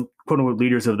was the quote-unquote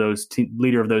leader of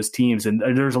those teams. And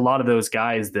there's a lot of those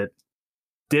guys that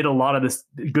did a lot of this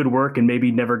good work and maybe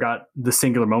never got the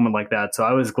singular moment like that. So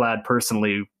I was glad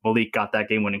personally Malik got that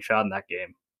game-winning shot in that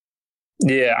game.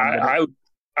 Yeah,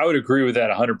 I would agree with that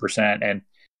 100%. And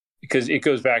because it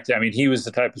goes back to, he was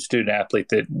the type of student athlete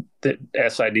that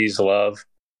SIDs love,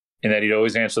 and that he'd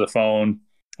always answer the phone,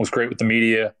 was great with the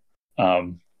media.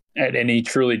 And he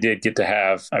truly did get to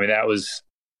have, that was,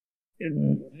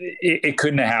 it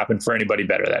couldn't have happened for anybody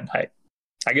better that night.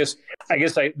 I guess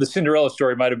the Cinderella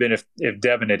story might've been if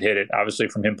Devin had hit it, obviously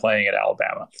from him playing at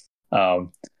Alabama.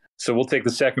 So we'll take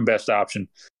the second best option,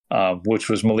 which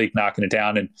was Malik knocking it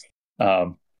down. And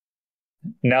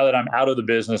now that I'm out of the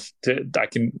business, I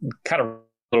can kind of a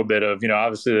little bit of,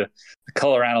 obviously the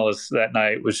color analyst that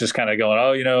night was just kind of going,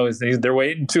 oh, they're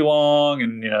waiting too long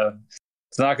and,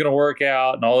 it's not going to work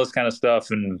out and all this kind of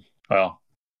stuff. And well,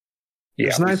 yeah,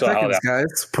 there's 9 seconds,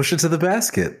 guys. Push it to the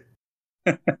basket.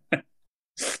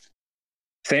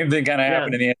 Same thing kind of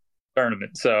happened in the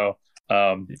tournament. So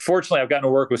fortunately, I've gotten to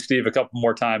work with Steve a couple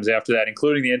more times after that,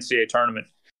 including the NCAA tournament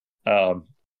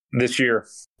this year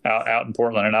out in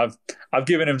Portland. And I've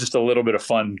given him just a little bit of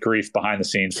fun grief behind the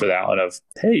scenes for that one of,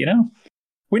 hey,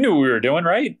 we knew what we were doing,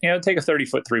 right? Take a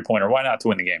 30-foot 3-pointer. Why not to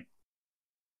win the game?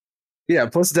 Yeah,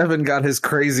 plus Devin got his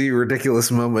crazy,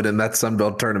 ridiculous moment in that Sun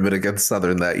Belt tournament against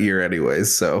Southern that year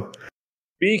anyways. So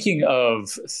speaking of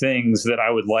things that I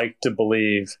would like to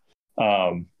believe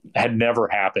had never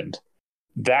happened,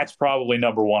 that's probably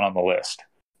number one on the list.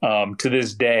 To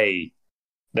this day,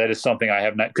 that is something I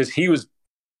have not, because he was,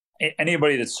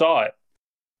 anybody that saw it,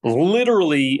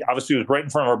 literally, obviously, was right in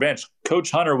front of our bench.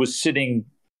 Coach Hunter was sitting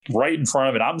right in front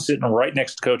of it. I'm sitting right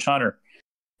next to Coach Hunter.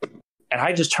 And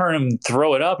I just turn him,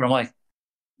 throw it up, and I'm like,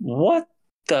 what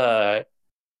the?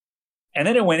 And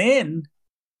then it went in, and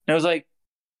I was like,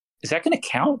 is that going to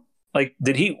count? Like,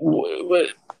 did he?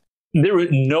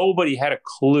 Nobody had a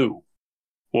clue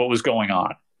what was going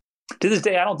on. To this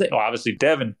day, I don't think, well, obviously,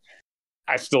 Devin,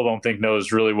 I still don't think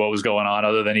knows really what was going on,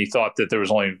 other than he thought that there was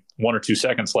only 1 or 2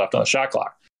 seconds left on the shot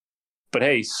clock. But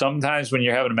hey, sometimes when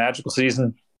you're having a magical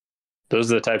season, those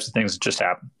are the types of things that just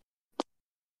happen.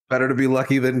 Better to be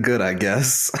lucky than good, I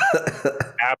guess.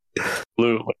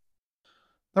 Absolutely.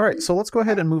 All right, so let's go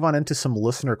ahead and move on into some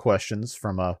listener questions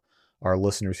from our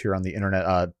listeners here on the internet.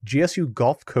 GSU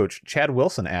golf coach Chad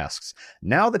Wilson asks,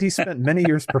 now that he's spent many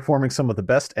years performing some of the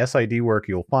best SID work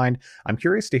you'll find, I'm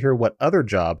curious to hear what other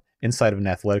job inside of an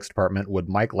athletics department would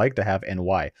Mike like to have and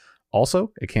why?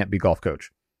 Also, it can't be golf coach.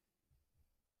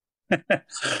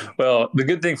 Well, the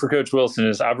good thing for Coach Wilson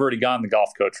is I've already gone the golf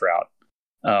coach route.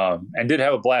 And did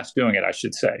have a blast doing it, I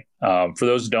should say. For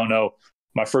those who don't know,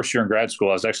 my first year in grad school,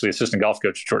 I was actually assistant golf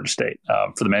coach at Georgia State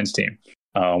for the men's team.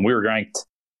 We were ranked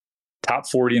top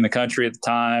 40 in the country at the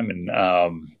time,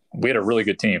 and we had a really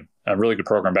good team, a really good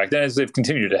program back then, as they've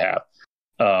continued to have.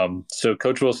 So,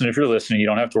 Coach Wilson, if you're listening, you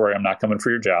don't have to worry. I'm not coming for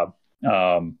your job.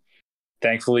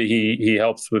 Thankfully, he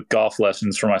helps with golf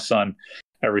lessons for my son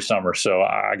every summer, so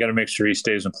I got to make sure he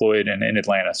stays employed in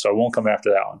Atlanta. So I won't come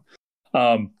after that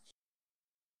one.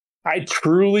 I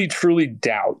truly, truly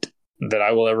doubt that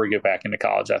I will ever get back into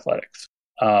college athletics.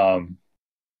 I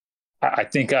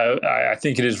think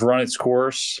it has run its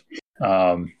course.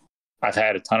 I've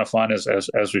had a ton of fun, as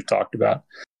we've talked about.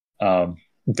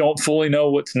 Don't fully know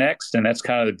what's next, and that's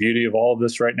kind of the beauty of all of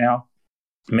this right now.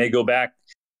 May go back,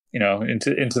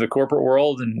 into the corporate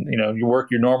world, and you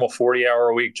work your normal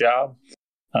 40-hour-a-week job.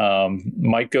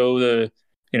 Might go the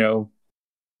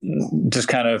just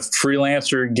kind of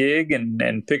freelancer gig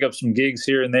and pick up some gigs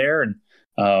here and there and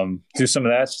do some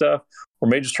of that stuff, or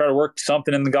maybe just try to work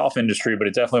something in the golf industry, but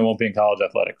it definitely won't be in college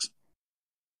athletics.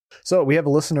 So we have a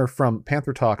listener from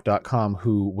panthertalk.com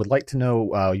who would like to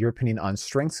know your opinion on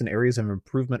strengths and areas of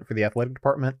improvement for the athletic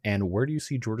department, and where do you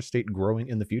see Georgia State growing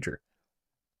in the future?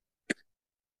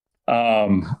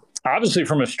 Obviously,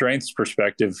 from a strengths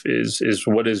perspective, is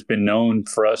what has been known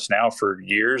for us now for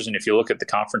years. And if you look at the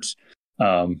conference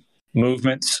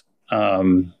movements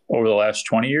over the last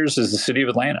 20 years, is the city of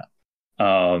Atlanta.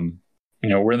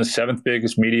 We're in the 7th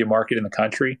biggest media market in the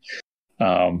country.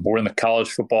 We're in the college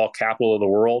football capital of the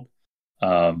world.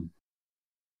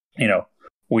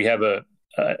 We have a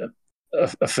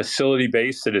facility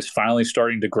base that is finally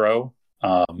starting to grow,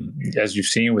 as you've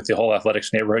seen with the whole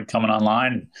athletics neighborhood coming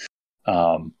online,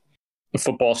 the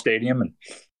football stadium and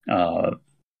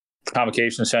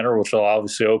Convocation Center, which will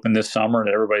obviously open this summer, and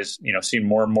everybody's seen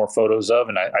more and more photos of,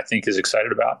 and I think is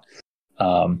excited about.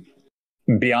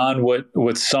 Beyond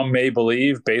what some may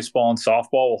believe, baseball and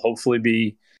softball will hopefully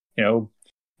be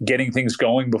getting things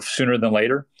going sooner than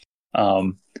later.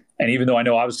 And even though I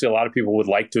know obviously a lot of people would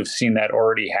like to have seen that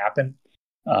already happen,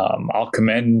 I'll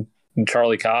commend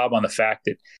Charlie Cobb on the fact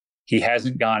that he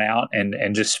hasn't gone out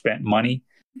and just spent money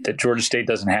that Georgia State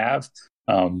doesn't have.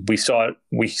 We saw it.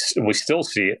 We still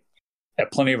see it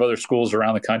at plenty of other schools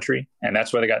around the country, and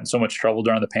that's why they got in so much trouble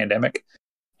during the pandemic.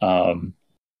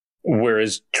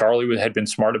 Whereas Charlie had been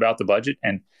smart about the budget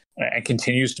and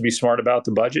continues to be smart about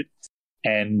the budget,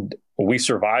 and we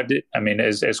survived it. I mean,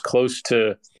 as close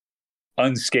to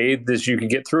unscathed as you can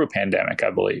get through a pandemic,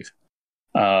 I believe.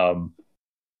 So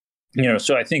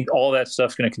I think all that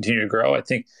stuff's going to continue to grow. I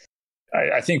think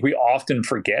I think we often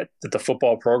forget that the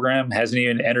football program hasn't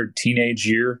even entered teenage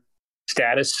year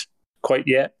status quite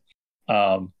yet.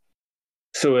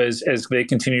 So as they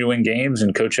continue to win games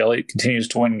and Coach Elliott continues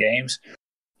to win games,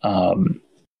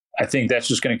 I think that's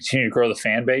just going to continue to grow the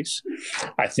fan base.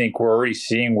 I think we're already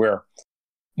seeing where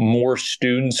more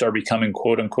students are becoming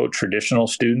quote unquote traditional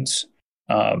students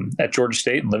at Georgia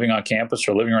State and living on campus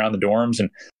or living around the dorms and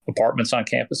apartments on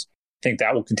campus. I think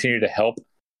that will continue to help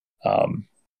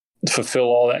fulfill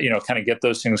all that, kind of get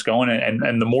those things going.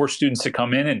 And the more students that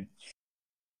come in and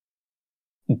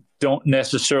don't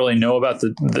necessarily know about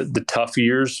the tough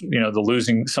years,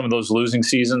 some of those losing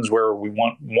seasons where we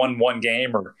won one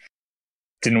game or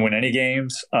didn't win any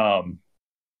games.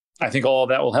 I think all of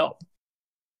that will help.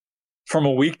 From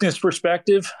a weakness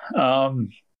perspective, obviously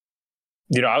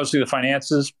the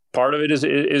finances part of it is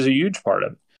a huge part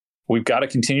of it. We've got to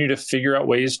continue to figure out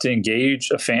ways to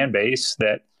engage a fan base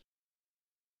that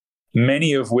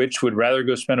many of which would rather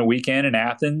go spend a weekend in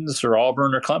Athens or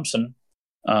Auburn or Clemson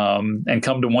and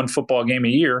come to one football game a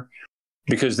year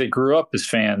because they grew up as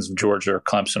fans of Georgia or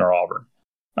Clemson or Auburn.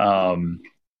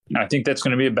 I think that's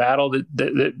going to be a battle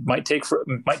that might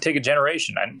take a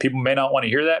generation. And people may not want to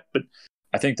hear that, but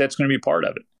I think that's going to be part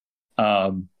of it.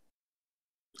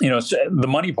 It's the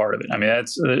money part of it. I mean,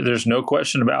 there's no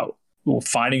question about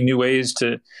finding new ways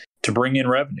to bring in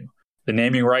revenue. The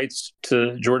naming rights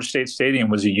to Georgia State Stadium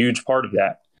was a huge part of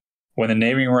that. When the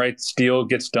naming rights deal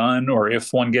gets done, or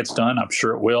if one gets done, I'm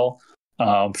sure it will,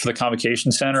 for the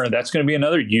Convocation Center, that's going to be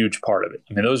another huge part of it.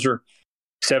 I mean, those are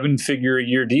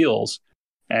 7-figure-a-year deals,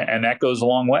 and that goes a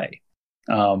long way.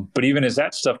 But even as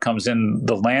that stuff comes in,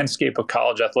 the landscape of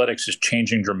college athletics is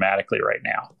changing dramatically right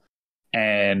now.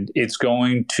 And it's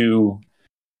going to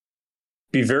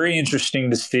be very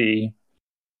interesting to see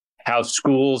how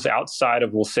schools outside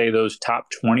of, we'll say, those top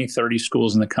 20, 30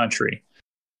 schools in the country,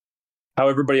 how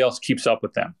everybody else keeps up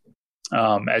with them.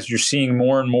 As you're seeing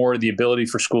more and more the ability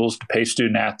for schools to pay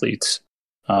student athletes,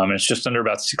 and it's just under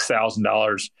about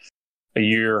 $6,000 a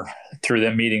year through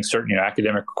them meeting certain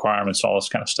academic requirements, all this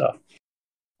kind of stuff.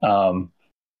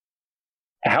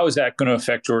 How is that going to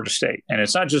affect Georgia State? And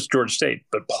it's not just Georgia State,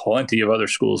 but plenty of other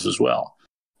schools as well.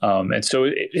 And so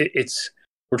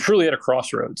we're truly at a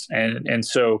crossroads. And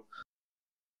so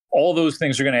all those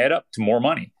things are going to add up to more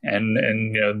money. And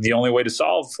the only way to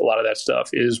solve a lot of that stuff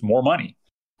is more money.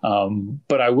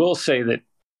 But I will say that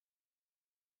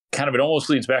kind of it almost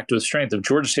leads back to the strength of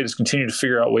Georgia State has continued to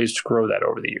figure out ways to grow that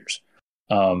over the years.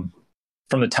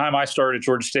 From the time I started at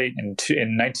Georgia State in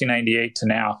 1998 to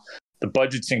now, the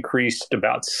budget's increased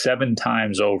about 7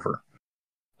 times over.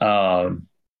 I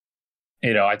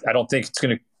don't think it's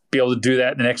going to be able to do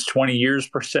that in the next 20 years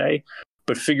per se,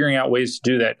 but figuring out ways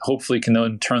to do that hopefully can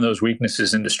then turn those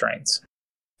weaknesses into strengths.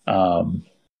 I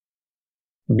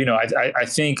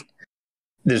think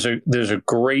there's a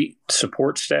great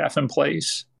support staff in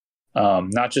place,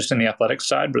 not just in the athletic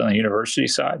side, but on the university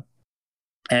side.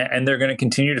 And they're going to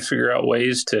continue to figure out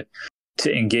ways to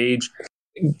engage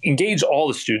all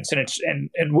the students. And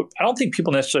what I don't think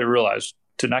people necessarily realize,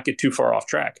 to not get too far off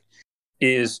track,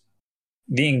 is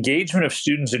the engagement of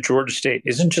students at Georgia State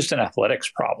isn't just an athletics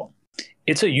problem.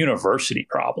 It's a university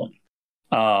problem.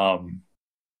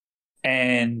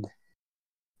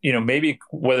 Maybe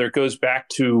whether it goes back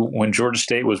to when Georgia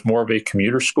State was more of a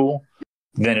commuter school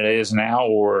than it is now,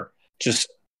 or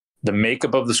just the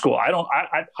makeup of the school. I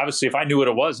obviously, if I knew what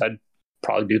it was, I'd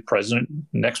probably be the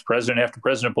next president after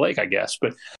President Blake, I guess.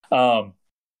 But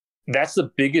that's the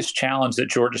biggest challenge that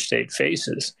Georgia State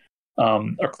faces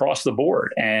across the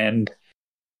board. And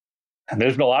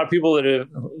there's been a lot of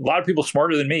people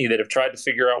smarter than me that have tried to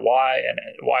figure out why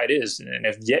it is, and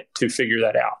have yet to figure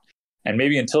that out. And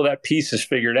maybe until that piece is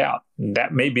figured out,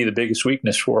 that may be the biggest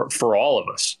weakness for all of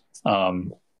us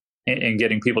in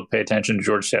getting people to pay attention to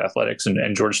Georgia State athletics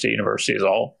and Georgia State University as a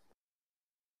whole.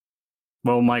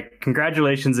 Well, Mike,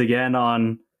 congratulations again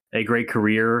on a great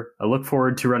career. I look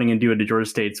forward to running into a Georgia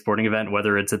State sporting event,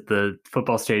 whether it's at the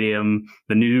football stadium,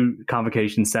 the new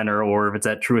Convocation Center, or if it's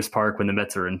at Truist Park when the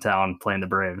Mets are in town playing the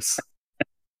Braves.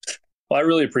 Well, I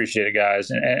really appreciate it,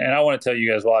 guys. And I want to tell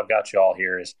you guys, while I've got you all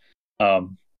here, is,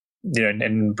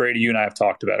 and Brady, you and I have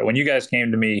talked about it. When you guys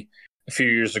came to me a few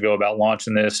years ago about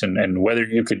launching this and whether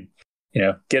you could,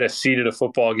 get a seat at a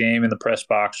football game in the press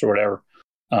box or whatever,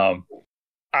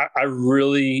 I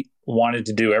really wanted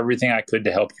to do everything I could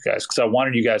to help you guys, because I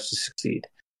wanted you guys to succeed.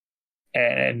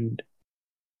 And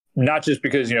not just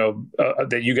because,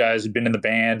 that you guys had been in the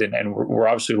band and we're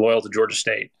obviously loyal to Georgia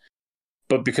State,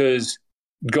 but because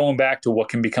going back to what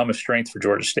can become a strength for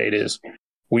Georgia State is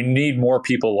we need more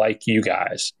people like you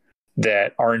guys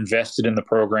that are invested in the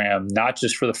program, not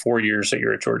just for the 4 years that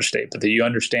you're at Georgia State, but that you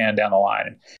understand down the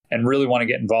line and really want to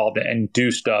get involved and do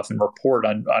stuff and report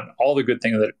on all the good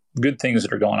things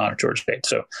that are going on at Georgia State.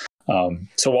 So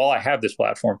while I have this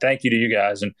platform, thank you to you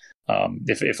guys. And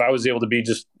if I was able to be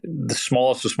just the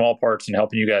smallest of small parts in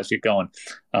helping you guys get going,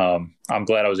 I'm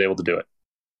glad I was able to do it.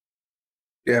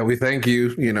 Yeah, we thank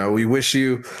you. We wish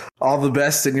you all the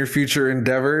best in your future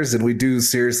endeavors. And we do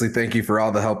seriously thank you for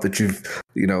all the help that you've,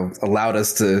 allowed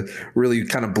us to really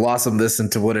kind of blossom this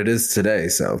into what it is today.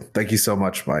 So thank you so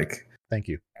much, Mike. Thank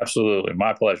you. Absolutely.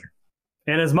 My pleasure.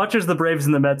 And as much as the Braves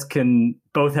and the Mets can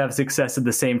both have success at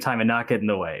the same time and not get in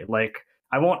the way,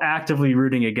 I won't actively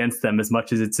rooting against them as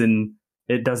much as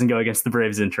it doesn't go against the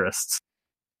Braves' interests.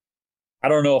 I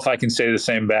don't know if I can say the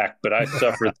same back, but I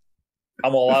suffered.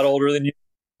 I'm a lot older than you.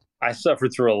 I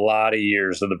suffered through a lot of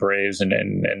years of the Braves and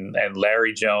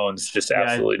Larry Jones just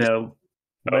absolutely.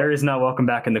 Larry's not welcome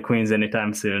back in the Queens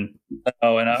anytime soon.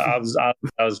 Oh, and I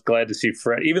was glad to see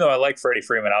Fred. Even though I like Freddie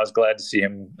Freeman, I was glad to see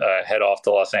him head off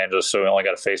to Los Angeles. So we only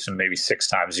got to face him maybe 6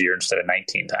 times a year instead of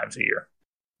 19 times a year.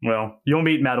 Well, you'll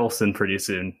meet Matt Olson pretty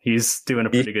soon. He's doing a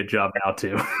pretty good job now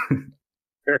too.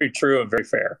 Very true and very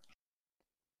fair.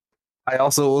 I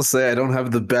also will say I don't have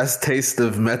the best taste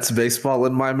of Mets baseball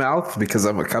in my mouth because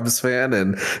I'm a Cubs fan,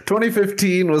 and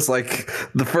 2015 was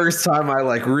the first time I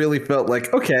really felt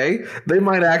okay, they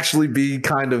might actually be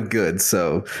kind of good.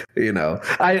 So,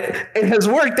 it has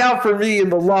worked out for me in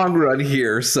the long run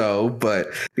here. So, but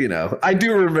I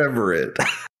do remember it.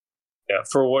 Yeah,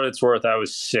 for what it's worth, I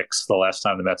was 6 the last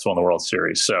time the Mets won the World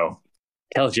Series. So,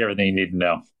 tells you everything you need to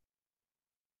know.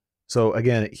 So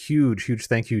again, huge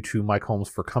thank you to Mike Holmes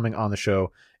for coming on the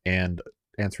show and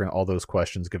answering all those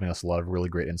questions, giving us a lot of really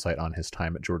great insight on his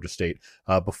time at Georgia State.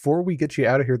 Before we get you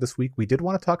out of here this week, we did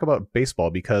want to talk about baseball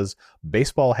because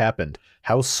baseball happened.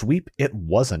 How sweep it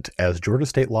wasn't, as Georgia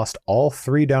State lost all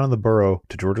 3 down in the borough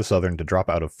to Georgia Southern to drop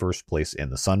out of first place in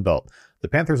the Sun Belt. The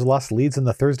Panthers lost leads in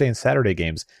the Thursday and Saturday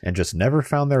games and just never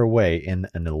found their way in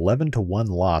an 11-1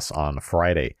 loss on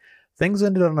Friday. Things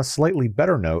ended on a slightly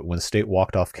better note when State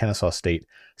walked off Kennesaw State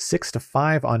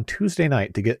 6-5 on Tuesday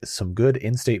night to get some good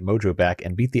in-state mojo back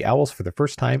and beat the Owls for the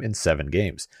first time in 7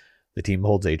 games. The team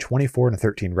holds a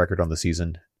 24-13 record on the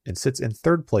season and sits in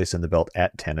 3rd place in the belt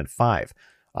at 10-5.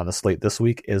 On the slate this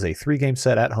week is a 3-game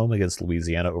set at home against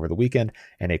Louisiana over the weekend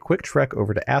and a quick trek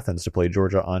over to Athens to play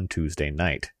Georgia on Tuesday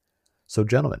night. So,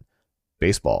 gentlemen,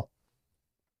 baseball.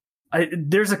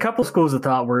 There's a couple schools of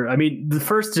thought where, the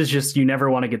first is just you never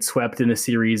want to get swept in a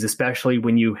series, especially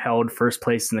when you held first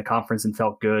place in the conference and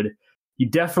felt good. You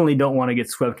definitely don't want to get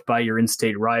swept by your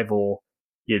in-state rival,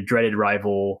 your dreaded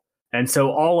rival. And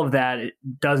so all of that, it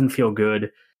doesn't feel good.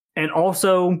 And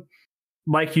also,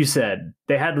 like you said,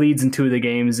 they had leads in 2 of the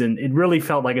games, and it really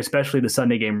felt like, especially the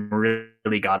Sunday game,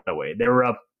 really got away. They were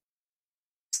up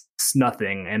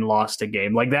 0-0 and lost a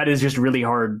game. That is just really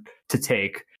hard to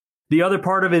take. The other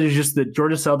part of it is just that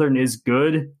Georgia Southern is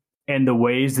good, and the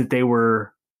ways that they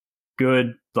were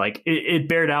good, it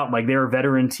bared out. They're a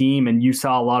veteran team, and you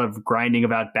saw a lot of grinding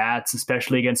of at bats,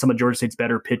 especially against some of Georgia State's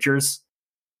better pitchers.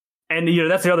 And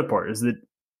that's the other part, is that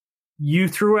you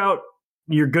threw out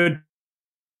your good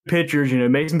pitchers.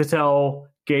 Mason Patel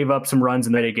gave up some runs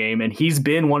in that game, and he's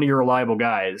been one of your reliable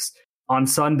guys. On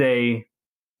Sunday,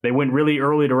 they went really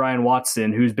early to Ryan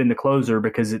Watson, who's been the closer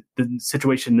because the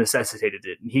situation necessitated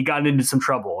it. And he got into some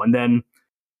trouble. And then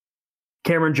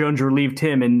Cameron Jones relieved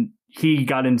him, and he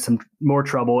got into some more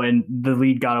trouble, and the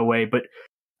lead got away. But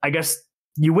I guess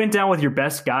you went down with your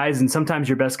best guys, and sometimes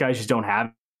your best guys just don't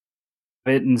have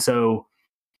it. And so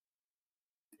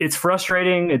it's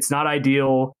frustrating. It's not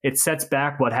ideal. It sets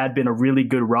back what had been a really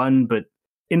good run. But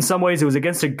in some ways, it was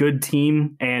against a good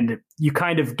team, and you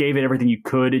kind of gave it everything you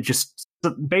could.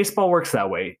 Baseball works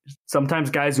that way. Sometimes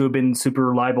guys who have been super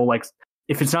reliable,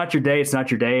 if it's not your day, it's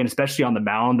not your day. And especially on the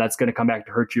mound, that's going to come back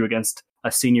to hurt you against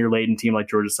a senior-laden team like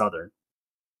Georgia Southern.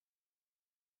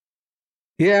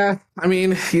 Yeah,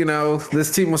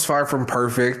 this team was far from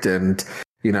perfect, and,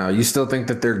 you still think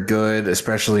that they're good,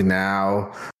 especially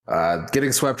now.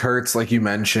 Getting swept hurts, like you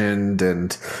mentioned,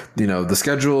 and, the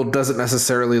schedule doesn't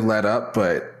necessarily let up,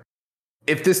 but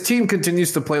if this team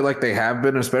continues to play like they have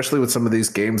been, especially with some of these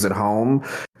games at home,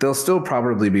 they'll still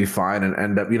probably be fine and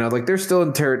end up, they're still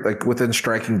within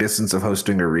striking distance of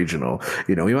hosting a regional.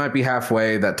 We might be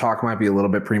halfway. That talk might be a little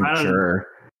bit premature.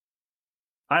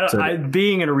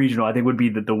 Being in a regional, I think, would be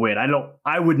the win.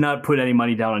 I would not put any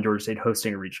money down on Georgia State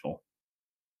hosting a regional.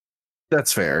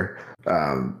 That's fair.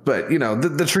 But,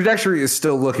 the trajectory is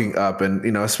still looking up, and,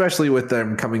 especially with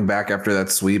them coming back after that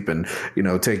sweep and,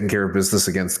 taking care of business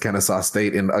against Kennesaw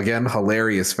State in, again,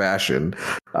 hilarious fashion.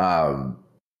 The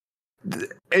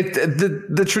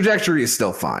trajectory is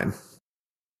still fine.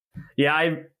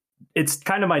 Yeah, it's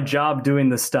kind of my job doing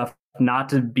this stuff not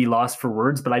to be lost for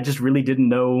words, but I just really didn't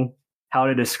know how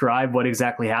to describe what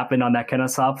exactly happened on that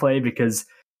Kennesaw play, because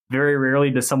very rarely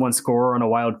does someone score on a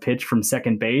wild pitch from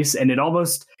second base. And it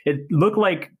looked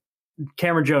like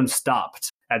Cameron Jones stopped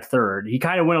at third. He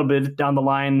kind of went a bit down the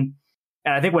line.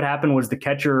 And I think what happened was the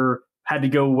catcher had to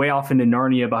go way off into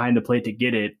Narnia behind the plate to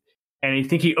get it. And I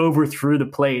think he overthrew the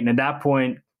plate. And at that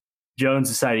point, Jones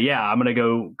decided, yeah, I'm going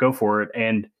to go for it.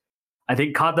 And I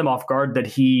think caught them off guard that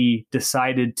he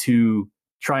decided to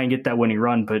try and get that winning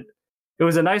run. But it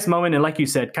was a nice moment. And like you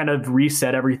said, kind of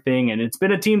reset everything. And it's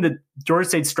been a team that Georgia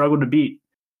State struggled to beat.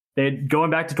 Going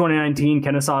back to 2019,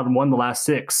 Kennesaw had won the last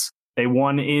 6. They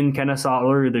won in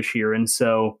Kennesaw earlier this year. And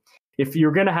so if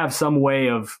you're going to have some way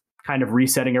of kind of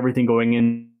resetting everything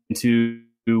going into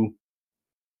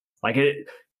like it,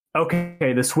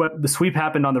 okay, the sweep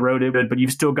happened on the road, but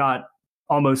you've still got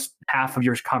almost half of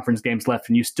your conference games left,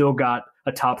 and you still got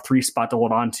a top 3 spot to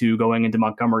hold on to going into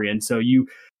Montgomery. And so you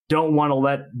don't want to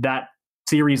let that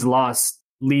series loss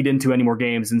lead into any more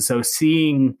games. And so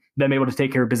seeing them able to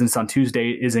take care of business on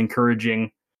Tuesday is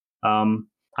encouraging.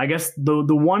 I guess the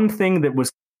one thing that was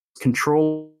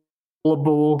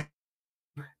controllable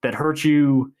that hurt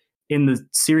you in the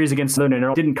series against Southern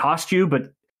and didn't cost you,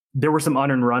 but there were some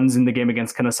unearned runs in the game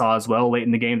against Kennesaw as well late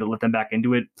in the game that let them back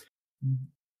into it.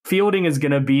 Fielding is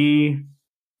going to be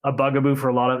a bugaboo for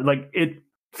a lot of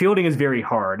fielding is very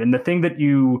hard. And the thing that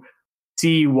you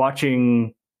see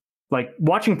watching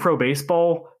pro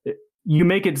baseball, you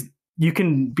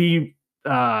can be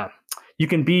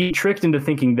tricked into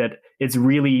thinking that it's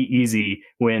really easy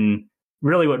when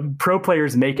really what pro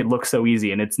players make it look so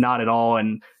easy, and it's not at all.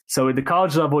 And so at the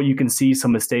college level, you can see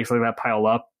some mistakes like that pile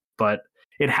up, but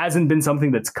it hasn't been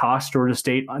something that's cost Georgia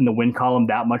State in the win column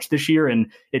that much this year.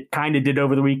 And it kind of did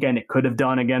over the weekend. It could have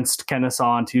done against Kennesaw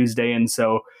on Tuesday. And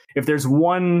so if there's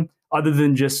one, other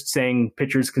than just saying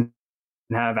pitchers can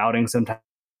have outings, sometimes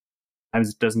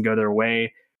it doesn't go their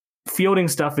way, fielding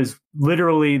stuff is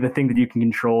literally the thing that you can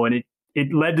control. And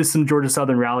it led to some Georgia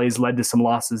Southern rallies, led to some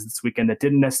losses this weekend that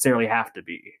didn't necessarily have to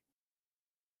be.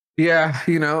 Yeah,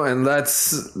 and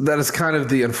that is kind of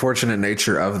the unfortunate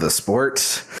nature of the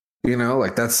sport.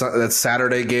 That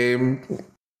Saturday game,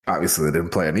 obviously they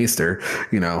didn't play on Easter.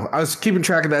 I was keeping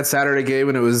track of that Saturday game,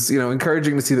 and it was,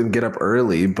 encouraging to see them get up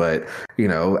early. But,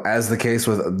 as the case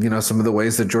with, some of the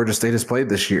ways that Georgia State has played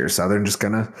this year, Southern just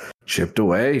kind of chipped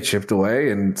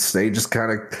away, and State just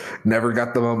kind of never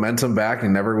got the momentum back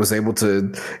and never was able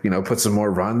to, put some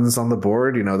more runs on the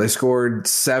board. They scored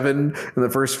 7 in the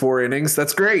first 4 innings.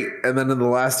 That's great. And then in the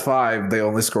last 5, they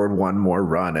only scored 1 more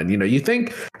run. And, you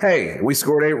think, hey, we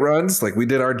scored 8 runs, like we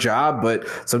did our job, but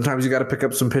sometimes you got to pick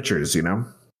up some pitchers,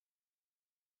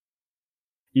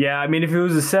 Yeah, I mean, if it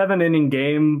was a 7-inning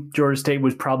game, Georgia State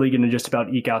was probably going to just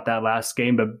about eke out that last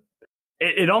game, but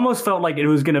it almost felt like it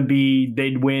was going to be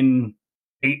they'd win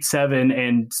 8-7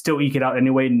 and still eke it out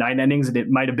anyway, 9 innings. And it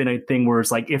might have been a thing where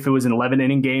it's like if it was an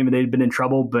 11-inning game, they'd been in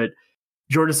trouble. But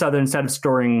Georgia Southern, instead of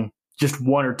scoring just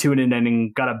 1 or 2 in an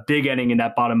inning, got a big inning in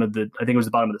that I think it was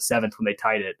the bottom of the 7th when they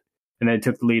tied it. And then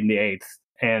took the lead in the 8th.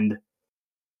 And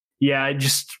yeah, it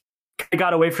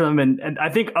got away from them. And I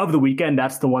think of the weekend,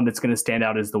 that's the one that's going to stand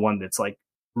out as the one that's like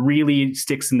really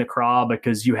sticks in the craw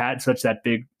because you had such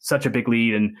a big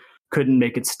lead and couldn't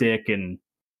make it stick. And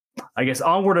I guess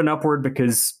onward and upward,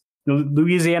 because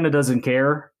Louisiana doesn't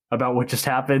care about what just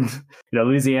happened.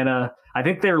 Louisiana, I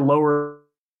think they're lower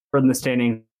in the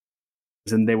standings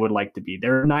than they would like to be.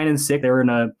 They're 9-6. They're in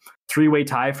a 3-way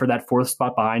tie for that 4th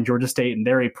spot behind Georgia State, and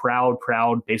they're a proud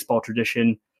baseball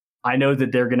tradition. I know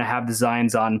that they're going to have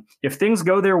designs on, if things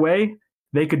go their way,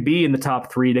 they could be in the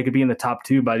top 3. They could be in the top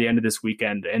 2 by the end of this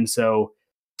weekend. And so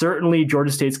certainly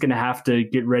Georgia State's going to have to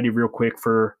get ready real quick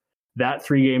for that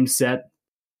 3-game set.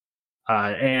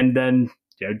 And then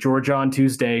Georgia on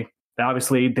Tuesday.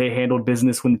 Obviously, they handled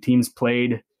business when the teams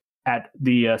played at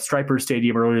the Striper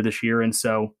Stadium earlier this year. And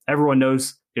so everyone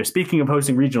knows, speaking of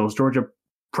hosting regionals, Georgia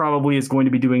probably is going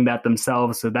to be doing that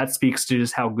themselves. So that speaks to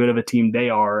just how good of a team they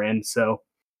are. And so,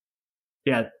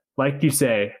 yeah, like you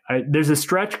say, there's a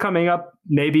stretch coming up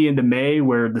maybe into May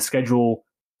where the schedule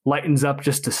lightens up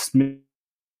just a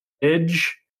smidge,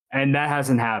 and that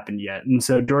hasn't happened yet. And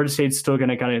so Georgia State's still going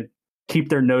to kind of keep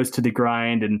their nose to the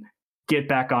grind and get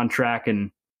back on track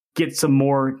and get some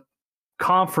more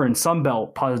conference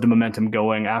Sunbelt positive momentum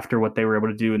going after what they were able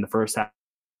to do in the first half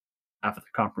of the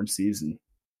conference season.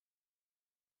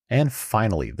 And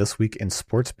finally, this week in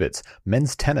Sports Bits,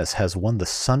 men's tennis has won the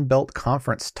Sun Belt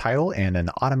Conference title and an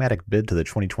automatic bid to the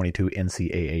 2022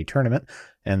 NCAA tournament.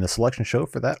 And the selection show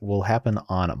for that will happen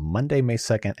on Monday, May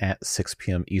 2nd at 6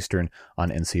 p.m. Eastern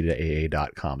on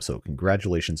ncaa.com. So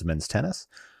congratulations, men's tennis.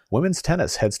 Women's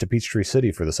tennis heads to Peachtree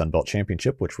City for the Sun Belt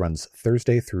Championship, which runs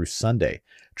Thursday through Sunday.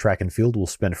 Track and field will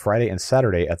spend Friday and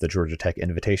Saturday at the Georgia Tech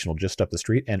Invitational just up the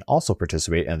street and also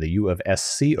participate in the U of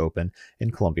SC Open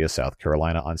in Columbia, South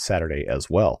Carolina on Saturday as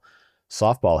well.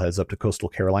 Softball heads up to Coastal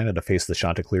Carolina to face the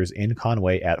Chanticleers in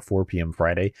Conway at 4 p.m.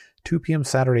 Friday, 2 p.m.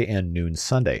 Saturday, and noon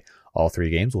Sunday. All 3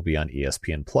 games will be on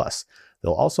ESPN+.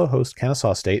 They'll also host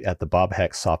Kennesaw State at the Bob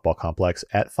Heck Softball Complex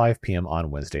at 5 p.m.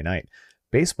 on Wednesday night.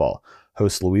 Baseball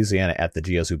hosts Louisiana at the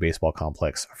Geauga Baseball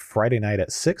Complex Friday night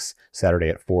at 6, Saturday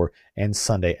at 4, and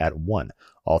Sunday at 1.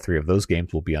 All 3 of those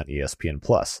games will be on ESPN+.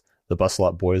 The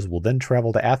Busslot boys will then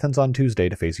travel to Athens on Tuesday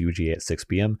to face UGA at 6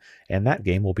 p.m., and that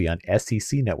game will be on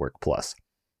SEC Network+.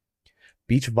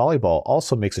 Beach volleyball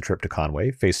also makes a trip to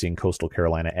Conway, facing Coastal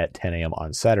Carolina at 10 a.m.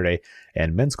 on Saturday,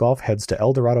 and men's golf heads to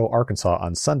El Dorado, Arkansas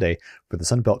on Sunday for the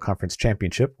Sun Belt Conference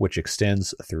Championship, which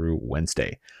extends through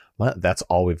Wednesday. Well, that's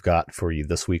all we've got for you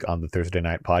this week on the Thursday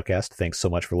Night Podcast. Thanks so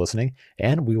much for listening,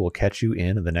 and we will catch you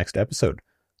in the next episode.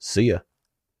 See ya.